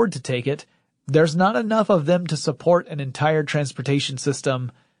can afford to take it, there's not enough of them to support an entire transportation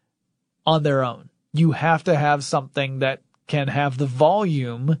system on their own. You have to have something that can have the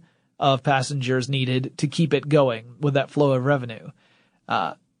volume of passengers needed to keep it going with that flow of revenue.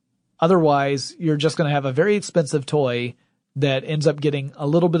 Otherwise, you're just going to have a very expensive toy that ends up getting a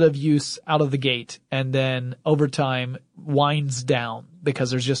little bit of use out of the gate and then over time winds down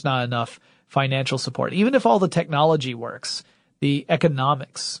because there's just not enough financial support. Even if all the technology works, the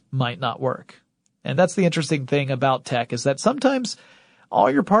economics might not work. And that's the interesting thing about tech, is that sometimes all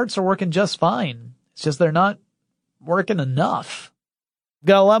your parts are working just fine. It's just they're not working enough.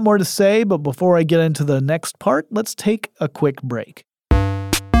 Got a lot more to say, but before I get into the next part, let's take a quick break.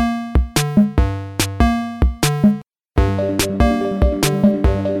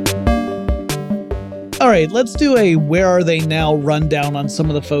 All right, let's do a Where Are They Now rundown on some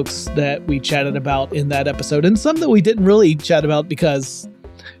of the folks that we chatted about in that episode, and some that we didn't really chat about because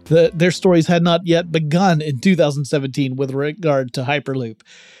their stories had not yet begun in 2017 with regard to Hyperloop.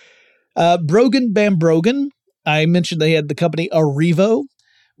 Brogan Bambrogan, I mentioned they had the company Arrivo.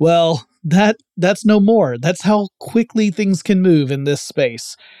 Well, that's no more. That's how quickly things can move in this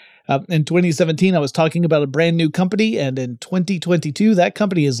space. In 2017, I was talking about a brand new company, and in 2022, that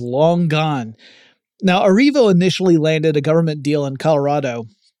company is long gone. Now, Arrivo initially landed a government deal in Colorado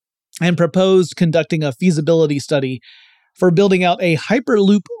and proposed conducting a feasibility study for building out a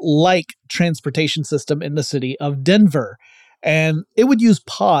Hyperloop-like transportation system in the city of Denver. And it would use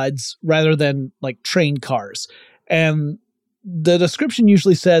pods rather than like train cars. And the description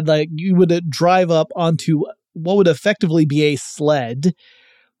usually said like you would drive up onto what would effectively be a sled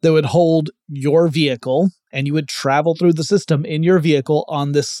that would hold your vehicle, and you would travel through the system in your vehicle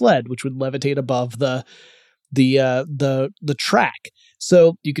on this sled, which would levitate above the track.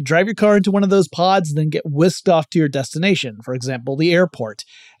 So you could drive your car into one of those pods and then get whisked off to your destination, for example, the airport,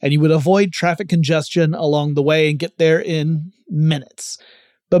 and you would avoid traffic congestion along the way and get there in minutes.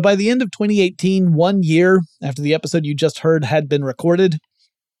 But by the end of 2018, 1 year after the episode you just heard had been recorded,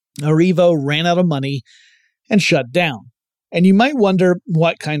 Arrivo ran out of money and shut down. And you might wonder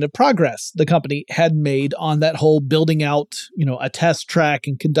what kind of progress the company had made on that whole building out, a test track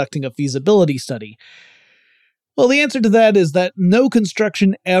and conducting a feasibility study. Well, the answer to that is that no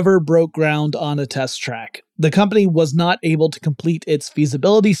construction ever broke ground on a test track. The company was not able to complete its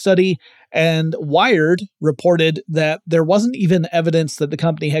feasibility study, and Wired reported that there wasn't even evidence that the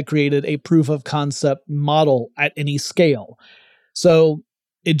company had created a proof of concept model at any scale. So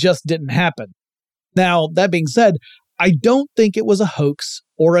it just didn't happen. Now, that being said, I don't think it was a hoax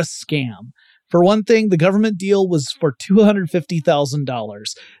or a scam. For one thing, the government deal was for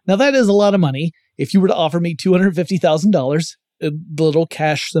 $250,000. Now, that is a lot of money. If you were to offer me $250,000, the little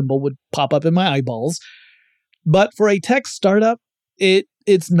cash symbol would pop up in my eyeballs. But for a tech startup,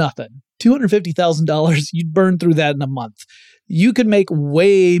 it's nothing. $250,000, you'd burn through that in a month. You could make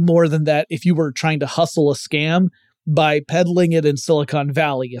way more than that if you were trying to hustle a scam by peddling it in Silicon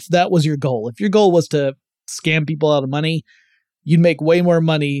Valley, if that was your goal. If your goal was to scam people out of money, you'd make way more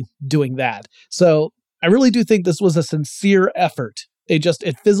money doing that. So I really do think this was a sincere effort.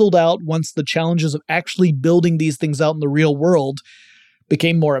 It fizzled out once the challenges of actually building these things out in the real world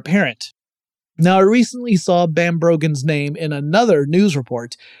became more apparent. Now, I recently saw Bambrogan's name in another news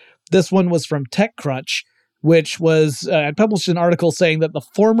report. This one was from TechCrunch, which was published an article saying that the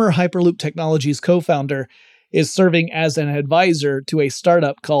former Hyperloop Technologies co-founder is serving as an advisor to a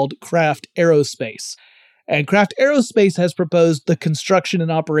startup called Craft Aerospace. And Craft Aerospace has proposed the construction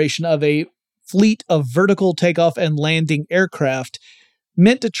and operation of a fleet of vertical takeoff and landing aircraft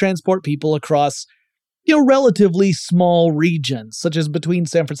meant to transport people across, relatively small regions, such as between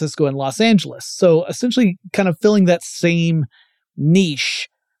San Francisco and Los Angeles. So essentially kind of filling that same niche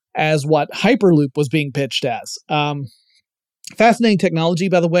as what Hyperloop was being pitched as. Fascinating technology,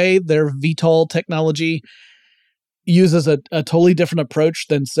 by the way. Their VTOL technology uses a totally different approach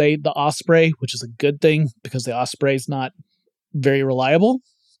than, say, the Osprey, which is a good thing because the Osprey is not very reliable.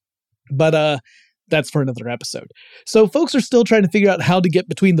 But that's for another episode. So folks are still trying to figure out how to get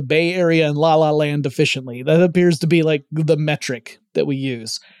between the Bay Area and La La Land efficiently. That appears to be like the metric that we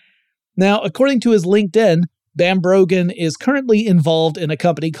use. Now, according to his LinkedIn, Bambrogan is currently involved in a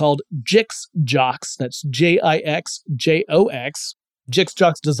company called JixJox. That's JixJox.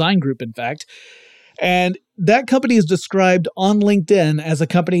 JixJox Design Group, in fact. And that company is described on LinkedIn as a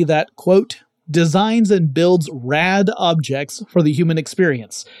company that, quote, designs and builds rad objects for the human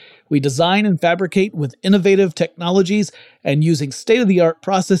experience. We design and fabricate with innovative technologies and using state-of-the-art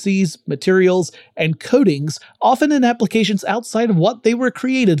processes, materials, and coatings, often in applications outside of what they were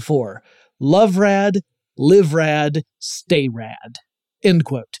created for. Love rad, live rad, stay rad. End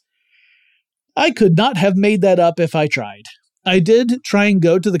quote. I could not have made that up if I tried. I did try and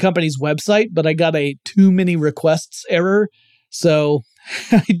go to the company's website, but I got a too many requests error, so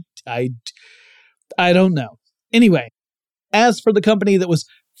I don't know. Anyway, as for the company that was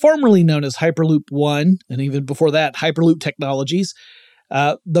formerly known as Hyperloop One, and even before that, Hyperloop Technologies.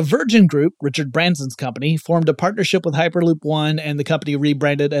 The Virgin Group, Richard Branson's company, formed a partnership with Hyperloop One, and the company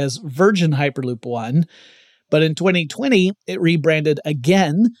rebranded as Virgin Hyperloop One. But in 2020, it rebranded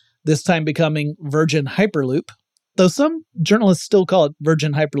again, this time becoming Virgin Hyperloop, though some journalists still call it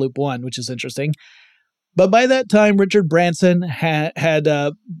Virgin Hyperloop One, which is interesting. But by that time, Richard Branson had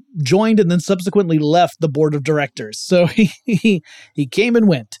joined and then subsequently left the board of directors. So he came and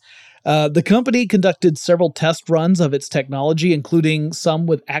went. The company conducted several test runs of its technology, including some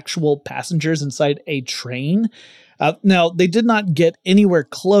with actual passengers inside a train. Now, they did not get anywhere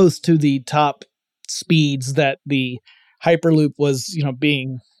close to the top speeds that the Hyperloop was,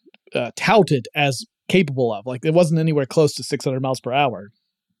 being touted as capable of. Like, it wasn't anywhere close to 600 miles per hour.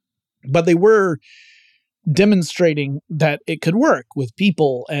 But they were demonstrating that it could work with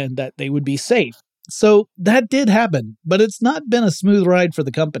people and that they would be safe. So that did happen, but it's not been a smooth ride for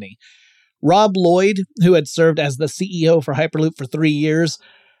the company. Rob Lloyd, who had served as the CEO for Hyperloop for 3 years,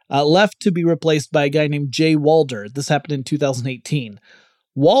 left to be replaced by a guy named Jay Walder. This happened in 2018.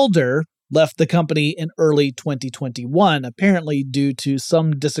 Walder left the company in early 2021, apparently due to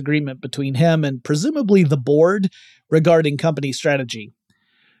some disagreement between him and presumably the board regarding company strategy.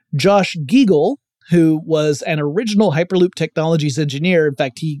 Josh Giegel, who was an original Hyperloop Technologies engineer. In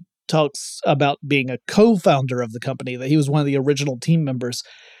fact, he talks about being a co-founder of the company, that he was one of the original team members.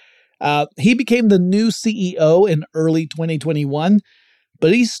 He became the new CEO in early 2021,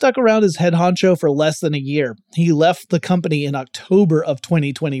 but he stuck around as head honcho for less than a year. He left the company in October of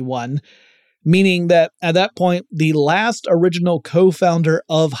 2021, meaning that at that point, the last original co-founder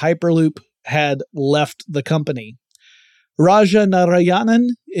of Hyperloop had left the company. Raja Narayanan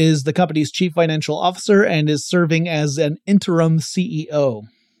is the company's chief financial officer and is serving as an interim CEO.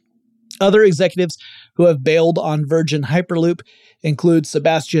 Other executives who have bailed on Virgin Hyperloop include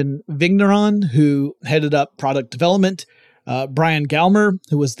Sebastian Vigneron, who headed up product development, Brian Galmer,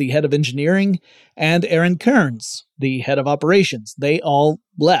 who was the head of engineering, and Aaron Kearns, the head of operations. They all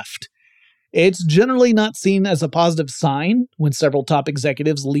left. It's generally not seen as a positive sign when several top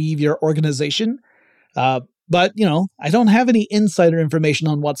executives leave your organization. But, I don't have any insider information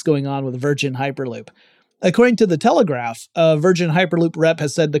on what's going on with Virgin Hyperloop. According to The Telegraph, a Virgin Hyperloop rep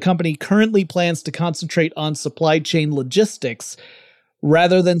has said the company currently plans to concentrate on supply chain logistics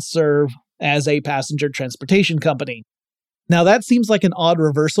rather than serve as a passenger transportation company. Now, that seems like an odd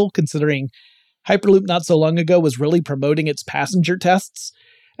reversal, considering Hyperloop not so long ago was really promoting its passenger tests,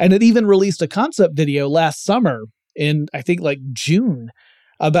 and it even released a concept video last summer in, I think, June,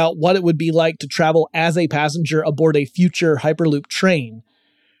 about what it would be like to travel as a passenger aboard a future Hyperloop train.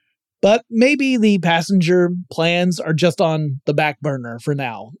 But maybe the passenger plans are just on the back burner for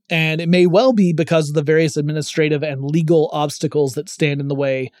now, and it may well be because of the various administrative and legal obstacles that stand in the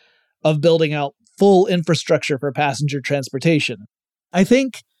way of building out full infrastructure for passenger transportation. I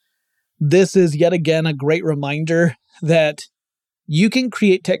think this is yet again a great reminder that you can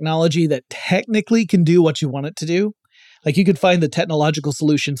create technology that technically can do what you want it to do. Like, you could find the technological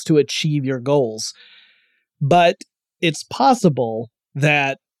solutions to achieve your goals. But it's possible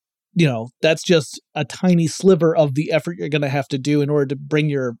that, that's just a tiny sliver of the effort you're going to have to do in order to bring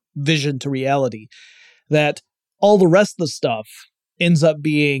your vision to reality. That all the rest of the stuff ends up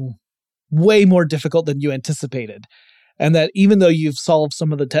being way more difficult than you anticipated. And that even though you've solved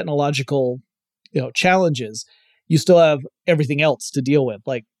some of the technological, challenges, you still have everything else to deal with,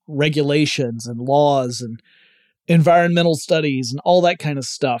 like regulations and laws and environmental studies and all that kind of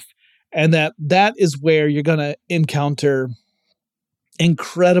stuff. And that is where you're going to encounter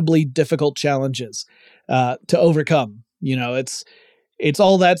incredibly difficult challenges to overcome. It's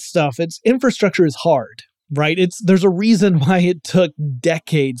all that stuff. Infrastructure is hard, right? There's a reason why it took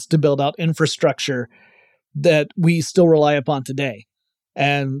decades to build out infrastructure that we still rely upon today.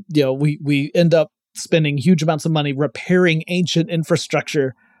 And, we end up spending huge amounts of money repairing ancient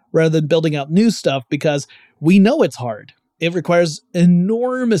infrastructure rather than building out new stuff because we know it's hard. It requires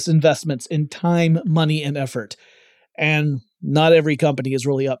enormous investments in time, money, and effort. And not every company is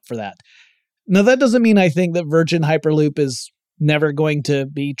really up for that. Now, that doesn't mean I think that Virgin Hyperloop is never going to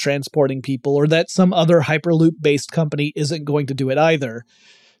be transporting people or that some other Hyperloop-based company isn't going to do it either.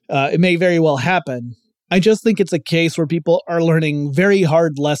 It may very well happen. I just think it's a case where people are learning very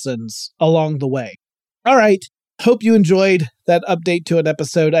hard lessons along the way. All right. Hope you enjoyed that update to an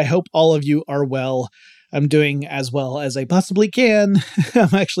episode. I hope all of you are well. I'm doing as well as I possibly can.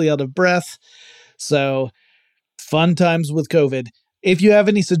 I'm actually out of breath. So, fun times with COVID. If you have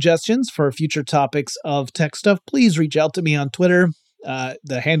any suggestions for future topics of tech stuff, please reach out to me on Twitter.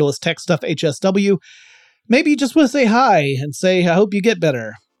 The handle is TechStuffHSW. Maybe you just want to say hi and say, I hope you get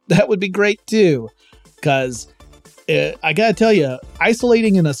better. that would be great too. Because I gotta tell you,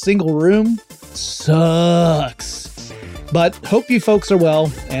 isolating in a single room sucks. But hope you folks are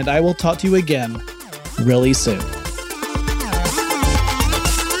well, and I will talk to you again really soon.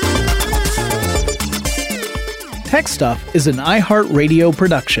 Tech Stuff is an iHeartRadio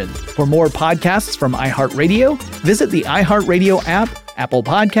production. For more podcasts from iHeartRadio, visit the iHeartRadio app, Apple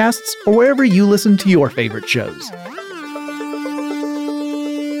Podcasts, or wherever you listen to your favorite shows.